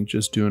 so I think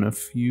just doing a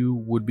few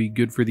would be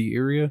good for the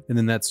area. And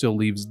then that still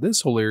leaves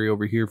this whole area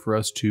over here for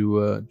us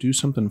to do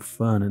something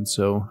fun. And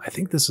so I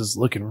think this is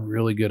looking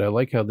really good. I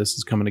like how this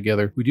is coming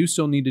together. We do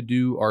still need to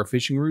do our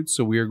fishing routes,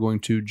 so we are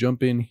going to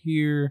jump in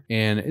here,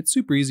 and it's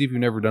super easy if you've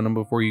never done them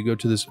before. You go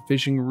to this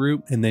fishing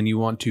route, and then you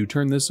want to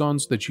turn this on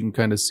so that you can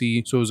kind of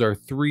see. So those are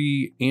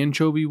 3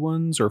 anchovy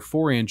ones or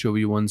 4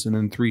 anchovy ones and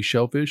then 3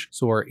 shellfish.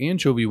 So our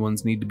anchovy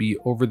ones need to be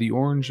over the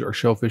orange, our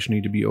shellfish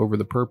need to be over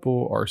the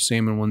purple, our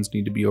salmon ones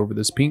need to be over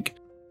this pink.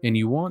 And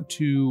you want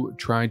to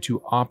try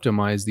to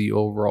optimize the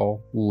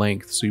overall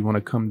length. So you want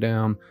to come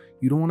down.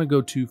 You don't want to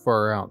go too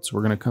far out. So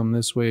we're going to come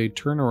this way,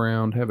 turn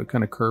around, have it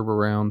kind of curve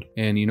around.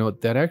 And you know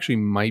what? That actually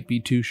might be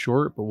too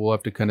short, but we'll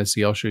have to kind of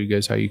see. I'll show you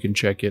guys how you can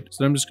check it.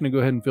 So I'm just going to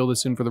go ahead and fill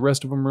this in for the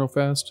rest of them real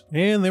fast.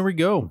 And there we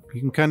go. You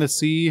can kind of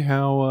see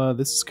how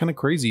this is kind of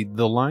crazy.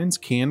 The lines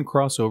can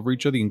cross over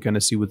each other. You can kind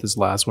of see with this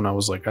last one, I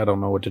was like, I don't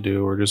know what to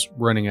do. We're just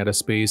running out of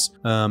space.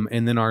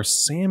 And then our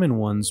salmon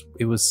ones,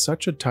 it was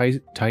such a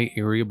tight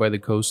area by the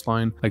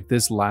coastline. Like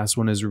this last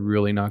one is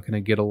really not going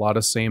to get a lot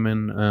of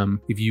salmon.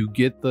 If you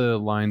get the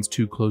lines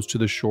too close to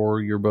the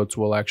shore, your boats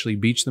will actually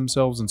beach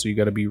themselves, and so you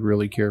got to be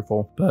really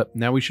careful. But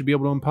now we should be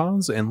able to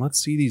unpause, and let's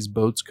see these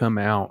boats come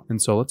out.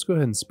 And so let's go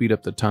ahead and speed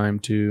up the time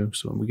too.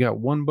 So we got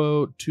 1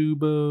 boat, 2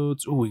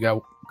 boats. Oh, we got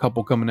a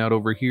couple coming out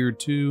over here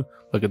too.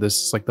 Look at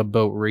this, it's like the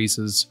boat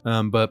races.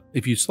 But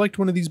if you select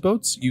one of these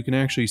boats, you can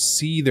actually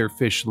see their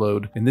fish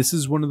load. And this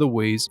is one of the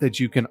ways that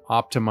you can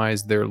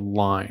optimize their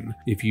line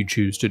if you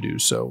choose to do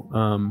so.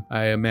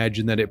 I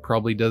imagine that it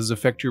probably does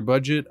affect your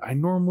budget. I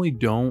normally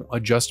don't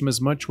adjust them as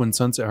much. When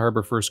Sunset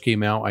Harbor first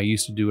came out, I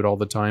used to do it all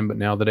the time, but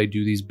now that I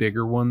do these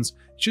bigger ones,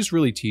 it's just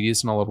really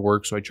tedious and all the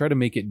work. So I try to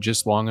make it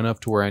just long enough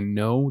to where I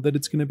know that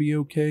it's going to be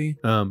okay,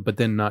 but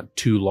then not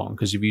too long.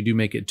 Because if you do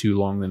make it too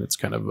long, then it's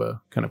kind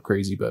of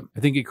crazy. But I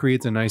think it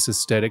creates a nice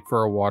aesthetic for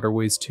our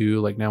waterways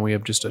too. Like now we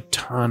have just a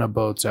ton of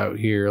boats out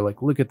here.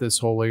 Like look at this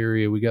whole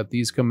area. We got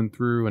these coming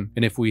through, and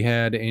if we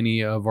had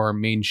any of our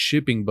main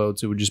shipping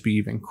boats, it would just be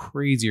even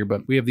crazier.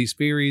 But we have these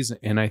ferries,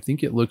 and I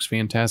think it looks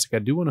fantastic. I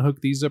do want to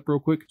hook these up real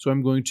quick, so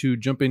I'm going to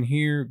jump in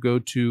here, go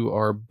to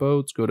our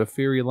boats, go to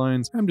ferry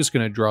lines. I'm just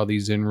going to draw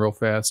these in real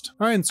fast.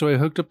 All right, and so I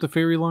hooked up the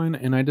ferry line,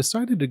 and I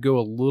decided to go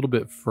a little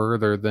bit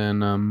further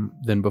than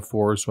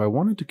before. So I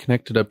wanted to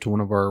connect it up to one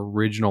of our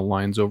original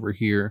lines over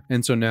here.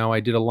 And so now I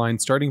did a line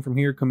starting from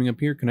here, coming up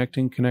here,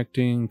 connecting,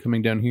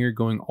 coming down here,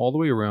 going all the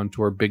way around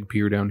to our big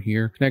pier down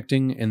here,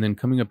 connecting, and then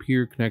coming up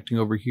here, connecting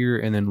over here,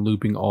 and then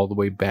looping all the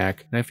way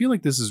back. And I feel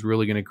like this is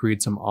really going to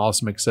create some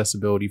awesome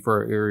accessibility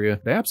for our area.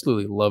 I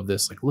absolutely love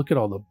this. Like look at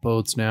all the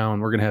boats now,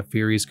 and we're going to have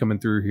ferries coming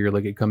through here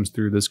like it comes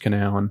through this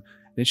canal, and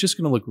it's just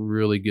going to look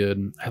really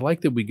good. I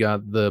like that we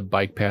got the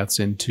bike paths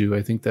in too.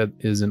 I think that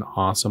is an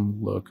awesome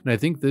look. And I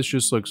think this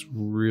just looks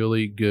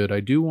really good.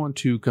 I do want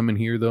to come in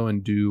here though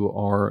and do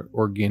our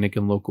organic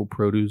and local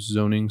produce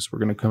zoning. So we're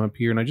going to come up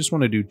here, and I just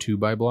want to do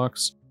 2x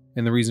blocks.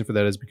 And the reason for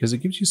that is because it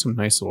gives you some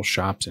nice little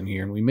shops in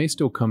here, and we may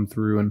still come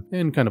through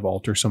and kind of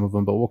alter some of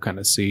them, but we'll kind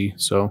of see.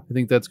 So I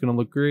think that's going to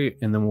look great.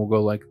 And then we'll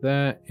go like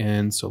that.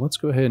 And so let's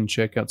go ahead and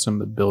check out some of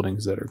the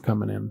buildings that are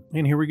coming in.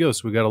 And here we go.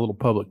 So we got a little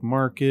public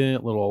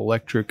market, little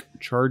electric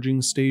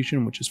charging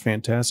station, which is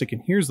fantastic.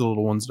 And here's the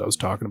little ones that I was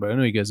talking about. I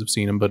know you guys have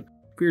seen them, but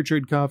Fair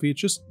Trade Coffee,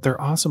 it's just,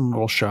 they're awesome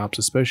little shops,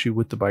 especially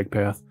with the bike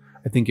path.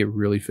 I think it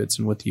really fits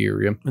in with the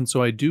area. And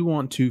so I do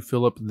want to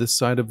fill up this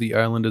side of the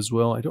island as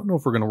well. I don't know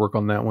if we're going to work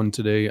on that one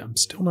today. I'm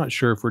still not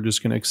sure if we're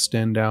just going to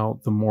extend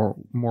out the more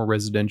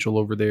residential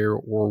over there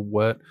or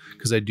what,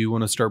 because I do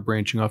want to start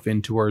branching off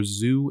into our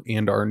zoo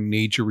and our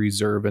nature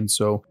reserve. And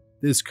so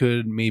this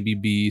could maybe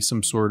be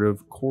some sort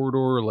of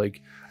corridor.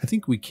 Like I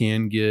think we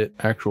can get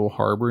actual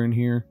harbor in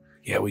here.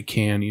 Yeah, we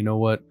can. You know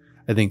what?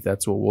 I think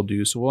that's what we'll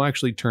do. So we'll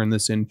actually turn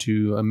this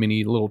into a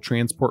mini little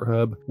transport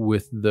hub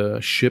with the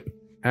ship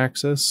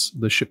access,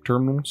 the ship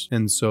terminals.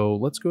 And so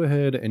let's go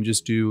ahead and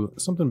just do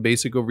something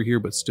basic over here,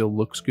 but still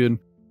looks good.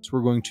 So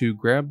we're going to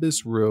grab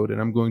this road, and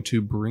I'm going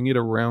to bring it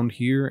around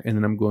here, and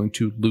then I'm going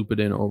to loop it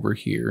in over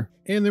here.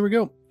 And there we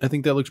go. I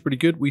think that looks pretty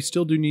good. We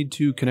still do need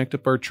to connect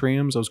up our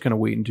trams. I was kind of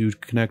waiting to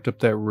connect up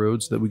that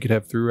road so that we could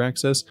have through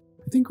access.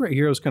 I think right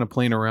here I was kind of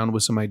playing around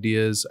with some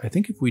ideas. I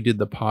think if we did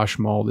the Posh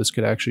Mall, this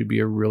could actually be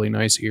a really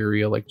nice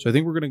area. So I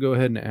think we're going to go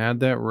ahead and add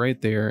that right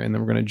there, and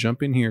then we're going to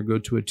jump in here, go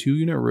to a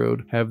 2-unit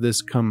road, have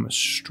this come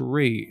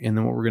straight, and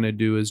then what we're going to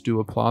do is do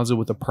a plaza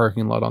with a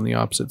parking lot on the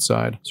opposite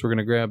side. So we're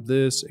going to grab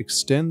this,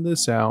 extend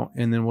this out,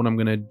 and then what I'm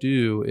going to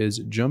do is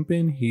jump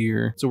in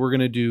here. So we're going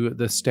to do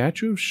the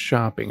Statue of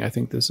Shopping. I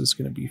think this is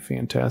going to be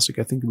fantastic.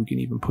 I think we can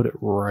even put it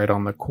right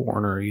on the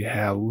corner.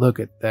 Yeah, look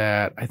at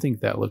that. I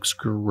think that looks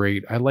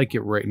great. I like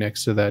it right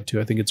next to that too.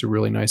 I think it's a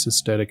really nice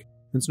aesthetic.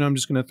 And so now I'm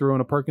just going to throw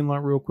in a parking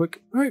lot real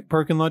quick. All right,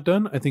 parking lot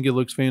done. I think it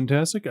looks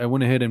fantastic. I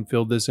went ahead and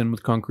filled this in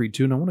with concrete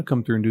too, and I want to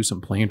come through and do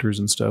some planters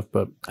and stuff,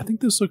 but I think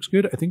this looks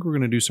good. I think we're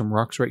going to do some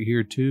rocks right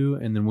here too,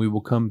 and then we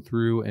will come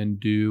through and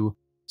do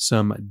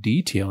some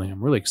detailing.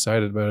 I'm really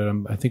excited about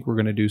it. I think we're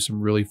going to do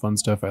some really fun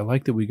stuff. I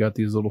like that we got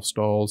these little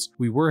stalls.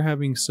 We were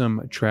having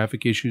some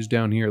traffic issues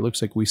down here. It looks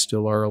like we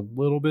still are a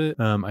little bit.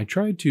 I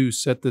tried to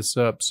set this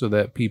up so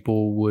that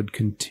people would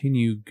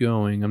continue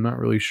going. I'm not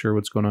really sure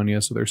what's going on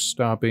yet. So they're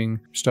stopping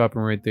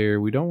right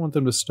there. We don't want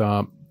them to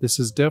stop.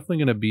 This is definitely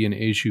going to be an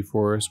issue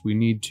for us. We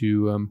need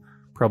to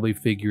probably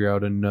figure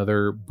out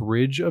another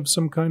bridge of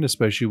some kind,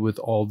 especially with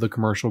all the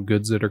commercial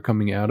goods that are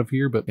coming out of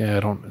here. But yeah,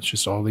 it's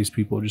just all these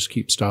people just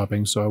keep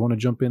stopping. So I want to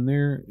jump in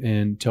there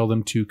and tell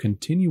them to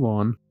continue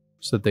on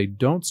so that they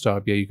don't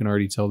stop. Yeah, you can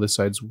already tell this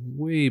side's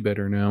way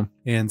better now.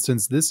 And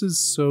since this is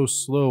so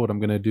slow, what I'm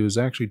going to do is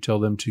actually tell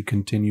them to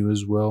continue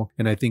as well.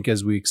 And I think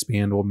as we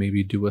expand, we'll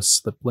maybe do a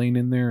slip lane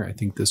in there. I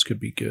think this could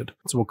be good.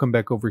 So we'll come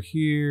back over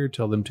here,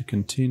 tell them to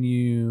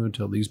continue,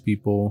 tell these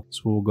people.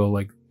 So we'll go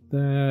like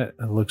that.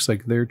 It looks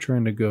like they're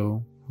trying to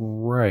go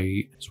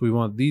right. So we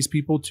want these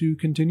people to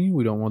continue.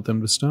 We don't want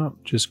them to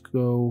stop. Just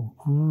go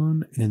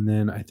on. And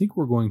then I think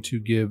we're going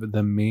to give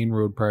the main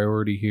road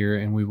priority here,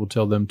 and we will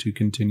tell them to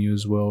continue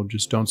as well.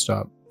 Just don't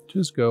stop.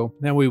 Just go.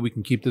 That way we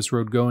can keep this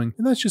road going.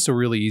 And that's just a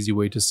really easy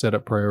way to set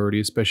up priority,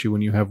 especially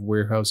when you have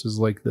warehouses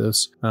like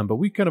this. But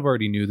we kind of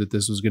already knew that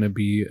this was going to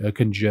be a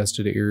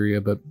congested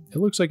area, but it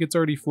looks like it's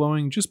already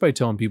flowing just by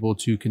telling people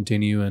to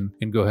continue and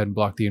go ahead and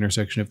block the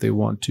intersection if they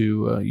want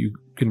to. You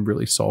can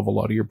really solve a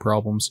lot of your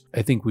problems.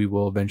 I think we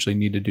will eventually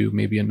need to do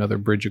maybe another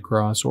bridge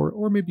across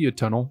or maybe a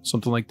tunnel,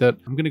 something like that.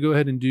 I'm going to go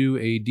ahead and do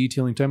a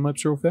detailing time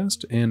lapse real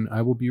fast, and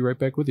I will be right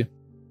back with you.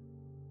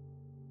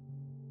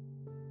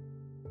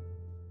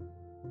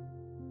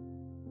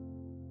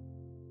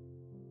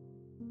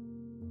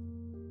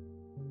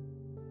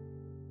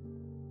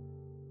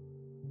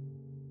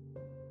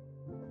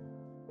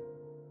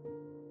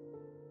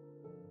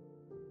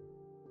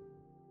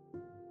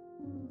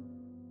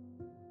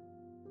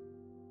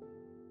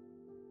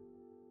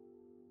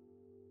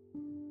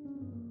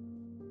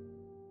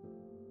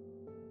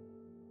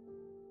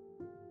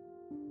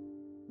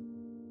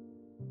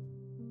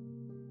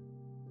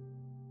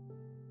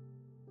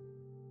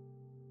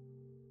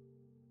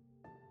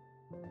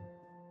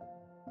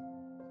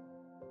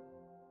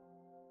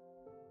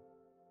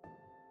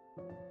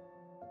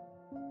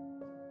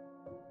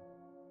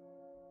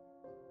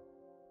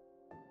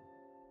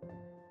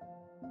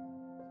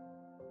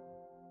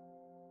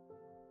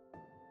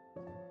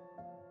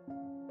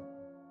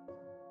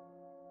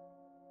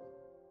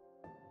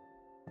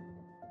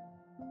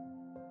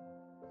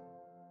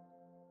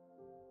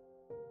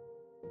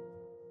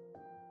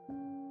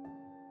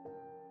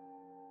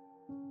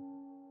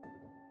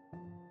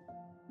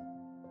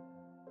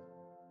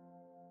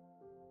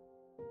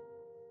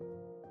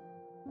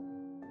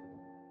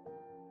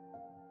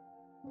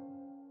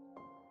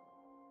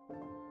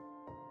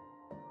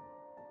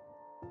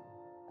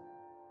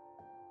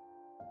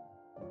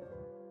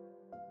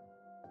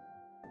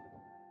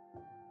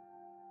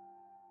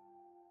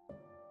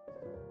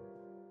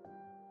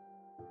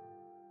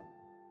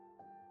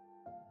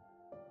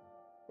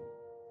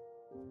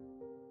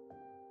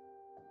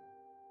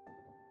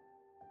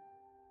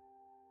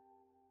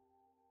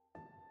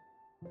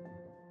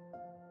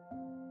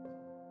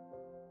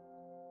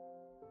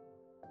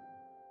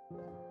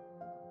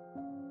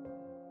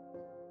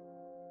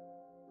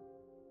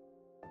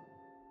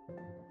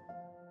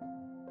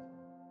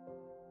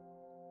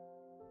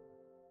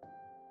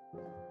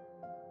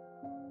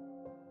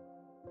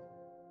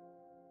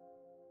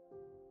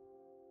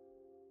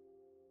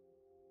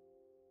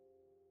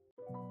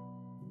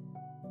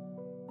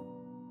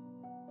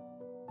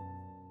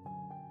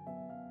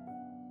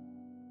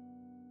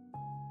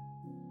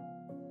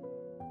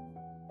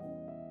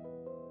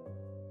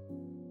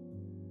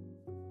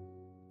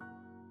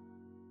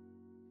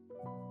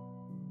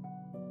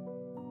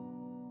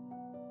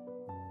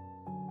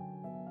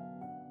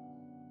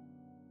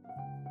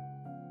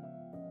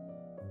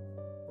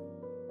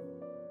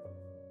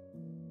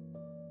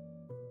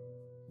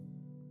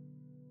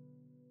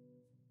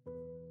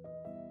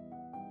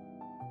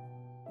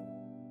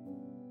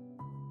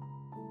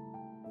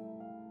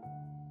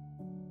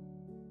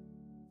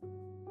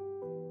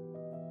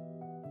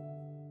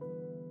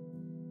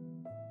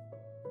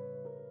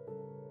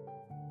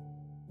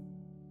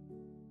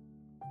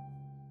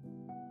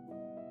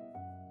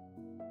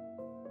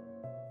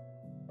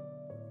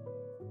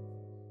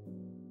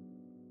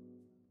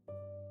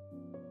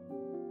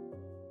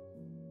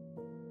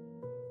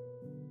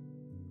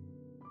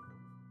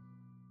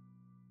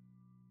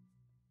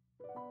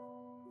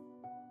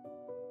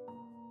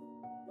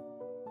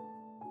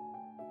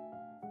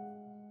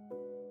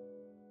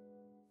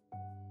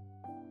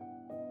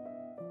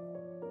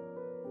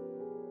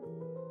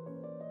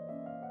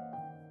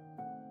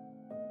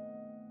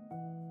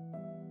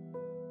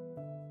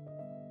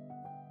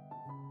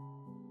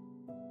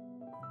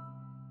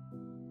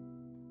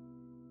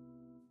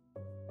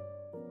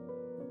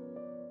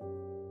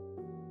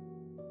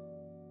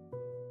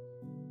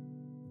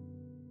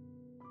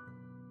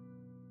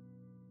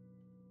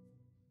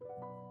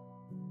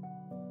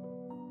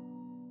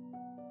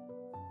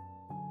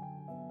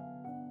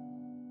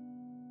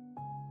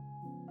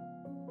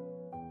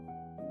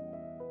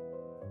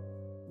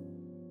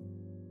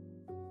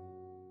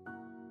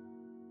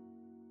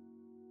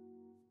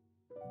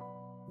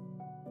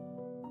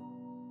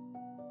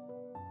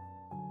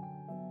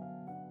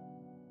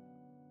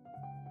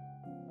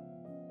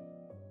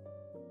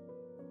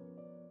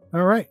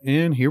 All right,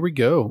 and here we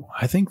go.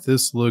 I think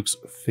this looks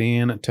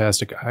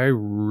fantastic. I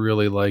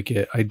really like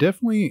it.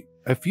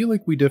 I feel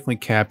like we definitely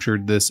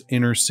captured this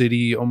inner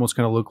city, almost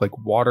kind of look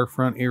like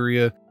waterfront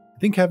area. I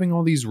think having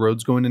all these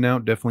roads going in and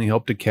out definitely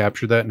helped to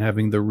capture that, and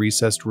having the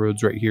recessed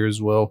roads right here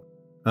as well.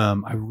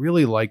 I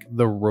really like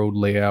the road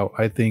layout.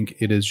 I think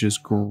it is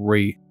just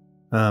great.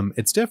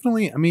 It's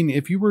definitely, I mean,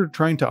 if you were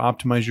trying to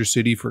optimize your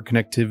city for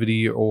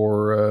connectivity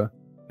or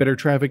better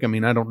traffic, I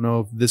mean, I don't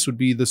know if this would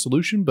be the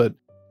solution, but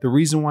the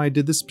reason why I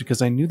did this is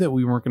because I knew that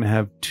we weren't going to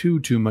have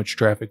too much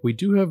traffic. We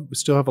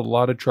still have a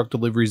lot of truck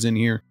deliveries in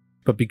here,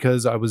 but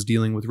because I was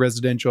dealing with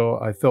residential,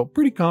 I felt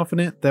pretty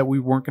confident that we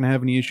weren't going to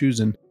have any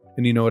issues, and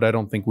you know what, I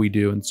don't think we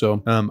do. And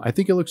so I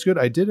think it looks good.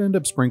 I did end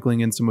up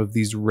sprinkling in some of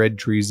these red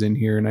trees in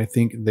here, and I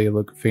think they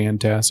look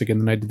fantastic. And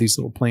then I did these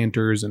little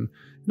planters, and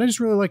I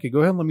just really like it. Go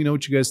ahead and let me know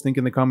what you guys think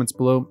in the comments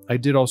below. I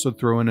did also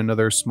throw in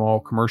another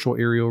small commercial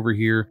area over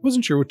here.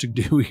 Wasn't sure what to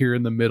do here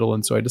in the middle,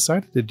 and so I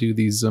decided to do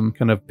these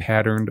kind of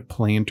patterned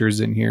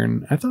planters in here,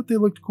 and I thought they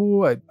looked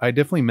cool. I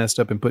definitely messed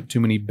up and put too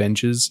many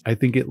benches. I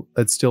think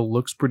it still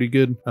looks pretty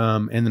good.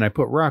 And then I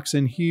put rocks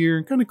in here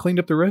and kind of cleaned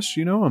up the rest,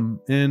 you know.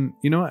 And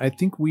you know, I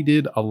think we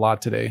did a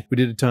lot today. We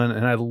did a ton,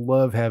 and I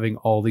love having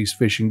all these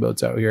fishing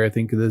boats out here. I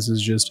think this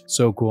is just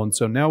so cool. And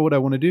so now what I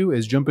want to do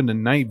is jump into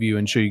night view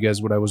and show you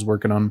guys what I was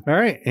working on. All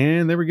right,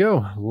 and there we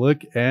go.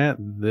 Look at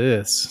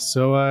this.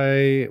 So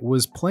I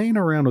was playing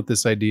around with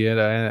this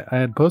idea. I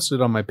had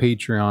posted on my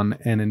Patreon,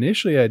 and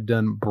initially I had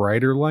done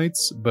brighter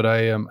lights, but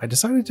I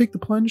decided to take the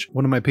plunge.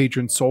 One of my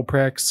patrons,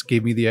 Soulprax,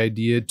 gave me the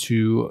idea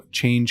to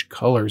change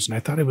colors, and I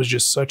thought it was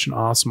just such an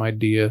awesome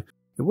idea.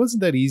 It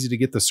wasn't that easy to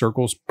get the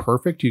circles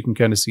perfect. You can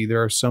kind of see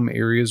there are some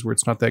areas where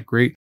it's not that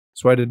great.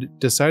 So I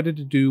decided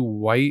to do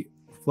white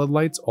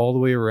floodlights all the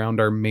way around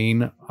our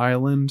main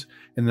island,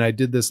 and then I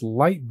did this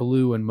light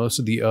blue in most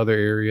of the other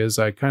areas.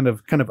 I kind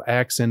of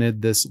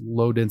accented this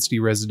low density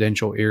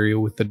residential area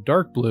with the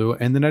dark blue,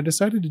 and then I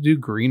decided to do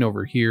green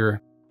over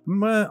here.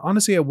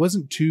 Honestly, I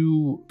wasn't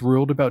too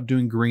thrilled about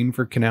doing green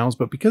for canals,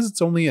 but because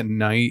it's only at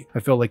night, I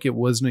felt like it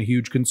wasn't a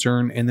huge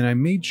concern. And then I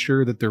made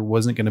sure that there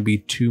wasn't going to be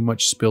too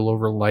much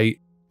spillover light.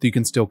 You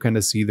can still kind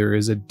of see there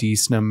is a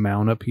decent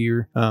amount up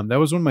here. That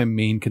was one of my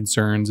main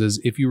concerns, is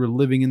if you were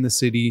living in the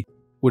city,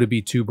 would it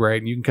be too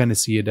bright? And you can kind of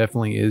see it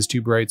definitely is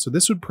too bright. So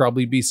this would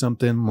probably be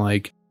something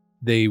like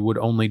they would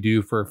only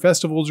do for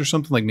festivals or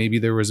something. Like maybe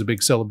there was a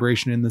big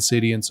celebration in the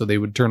city, and so they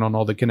would turn on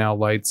all the canal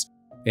lights,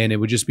 and it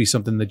would just be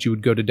something that you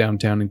would go to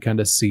downtown and kind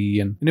of see,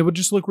 and it would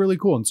just look really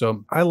cool. And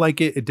so I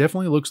like it. It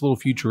definitely looks a little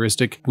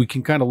futuristic. We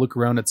can kind of look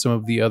around at some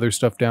of the other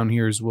stuff down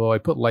here as well. I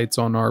put lights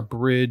on our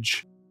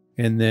bridge,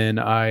 and then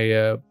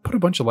I put a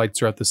bunch of lights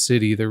throughout the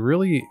city. They're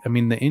really, I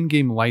mean, the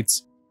in-game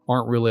lights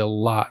aren't really a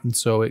lot, and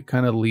so it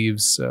kind of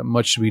leaves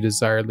much to be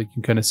desired. Like you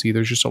can kind of see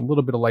there's just a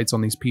little bit of lights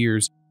on these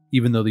piers,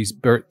 even though these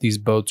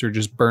boats are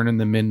just burning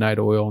the midnight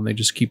oil and they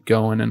just keep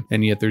going,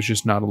 and yet there's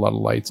just not a lot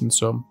of lights. And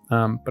so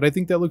but I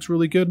think that looks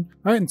really good.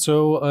 All right, and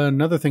so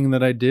another thing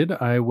that I did,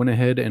 I went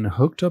ahead and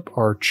hooked up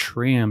our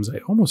trams. I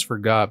almost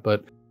forgot,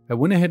 but I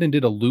went ahead and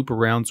did a loop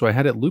around. So I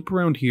had it loop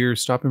around here,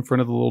 stop in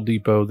front of the little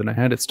depot, then I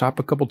had it stop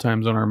a couple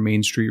times on our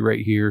main street right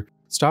here,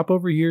 stop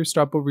over here,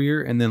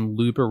 and then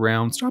loop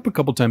around, stop a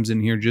couple times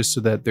in here just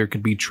so that there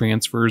could be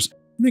transfers,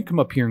 and then come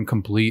up here and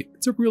complete.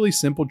 It's a really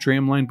simple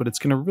tram line, but it's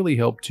going to really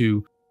help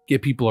to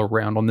get people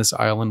around on this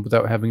island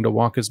without having to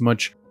walk as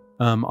much.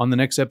 On the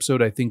next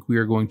episode, I think we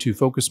are going to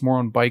focus more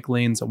on bike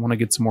lanes. I want to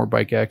get some more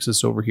bike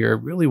access over here. I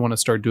really want to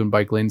start doing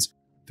bike lanes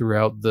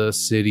throughout the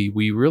city.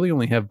 We really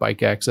only have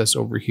bike access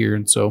over here,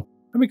 and so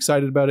I'm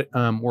excited about it.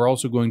 We're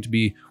also going to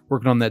be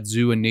working on that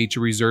zoo and nature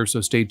reserve,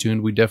 so stay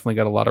tuned. We definitely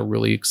got a lot of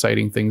really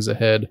exciting things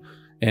ahead,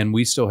 and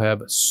we still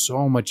have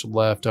so much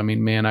left. I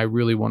mean, man, I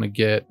really want to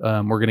get,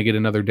 we're going to get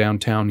another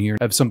downtown here.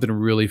 I have something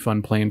really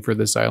fun planned for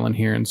this island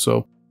here, and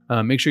so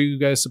make sure you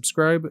guys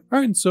subscribe. All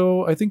right, and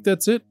so I think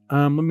that's it.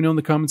 Let me know in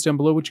the comments down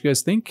below what you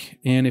guys think,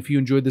 and if you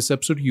enjoyed this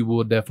episode, you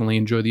will definitely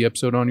enjoy the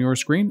episode on your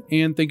screen,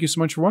 and thank you so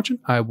much for watching.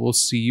 I will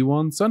see you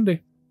on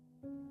Sunday.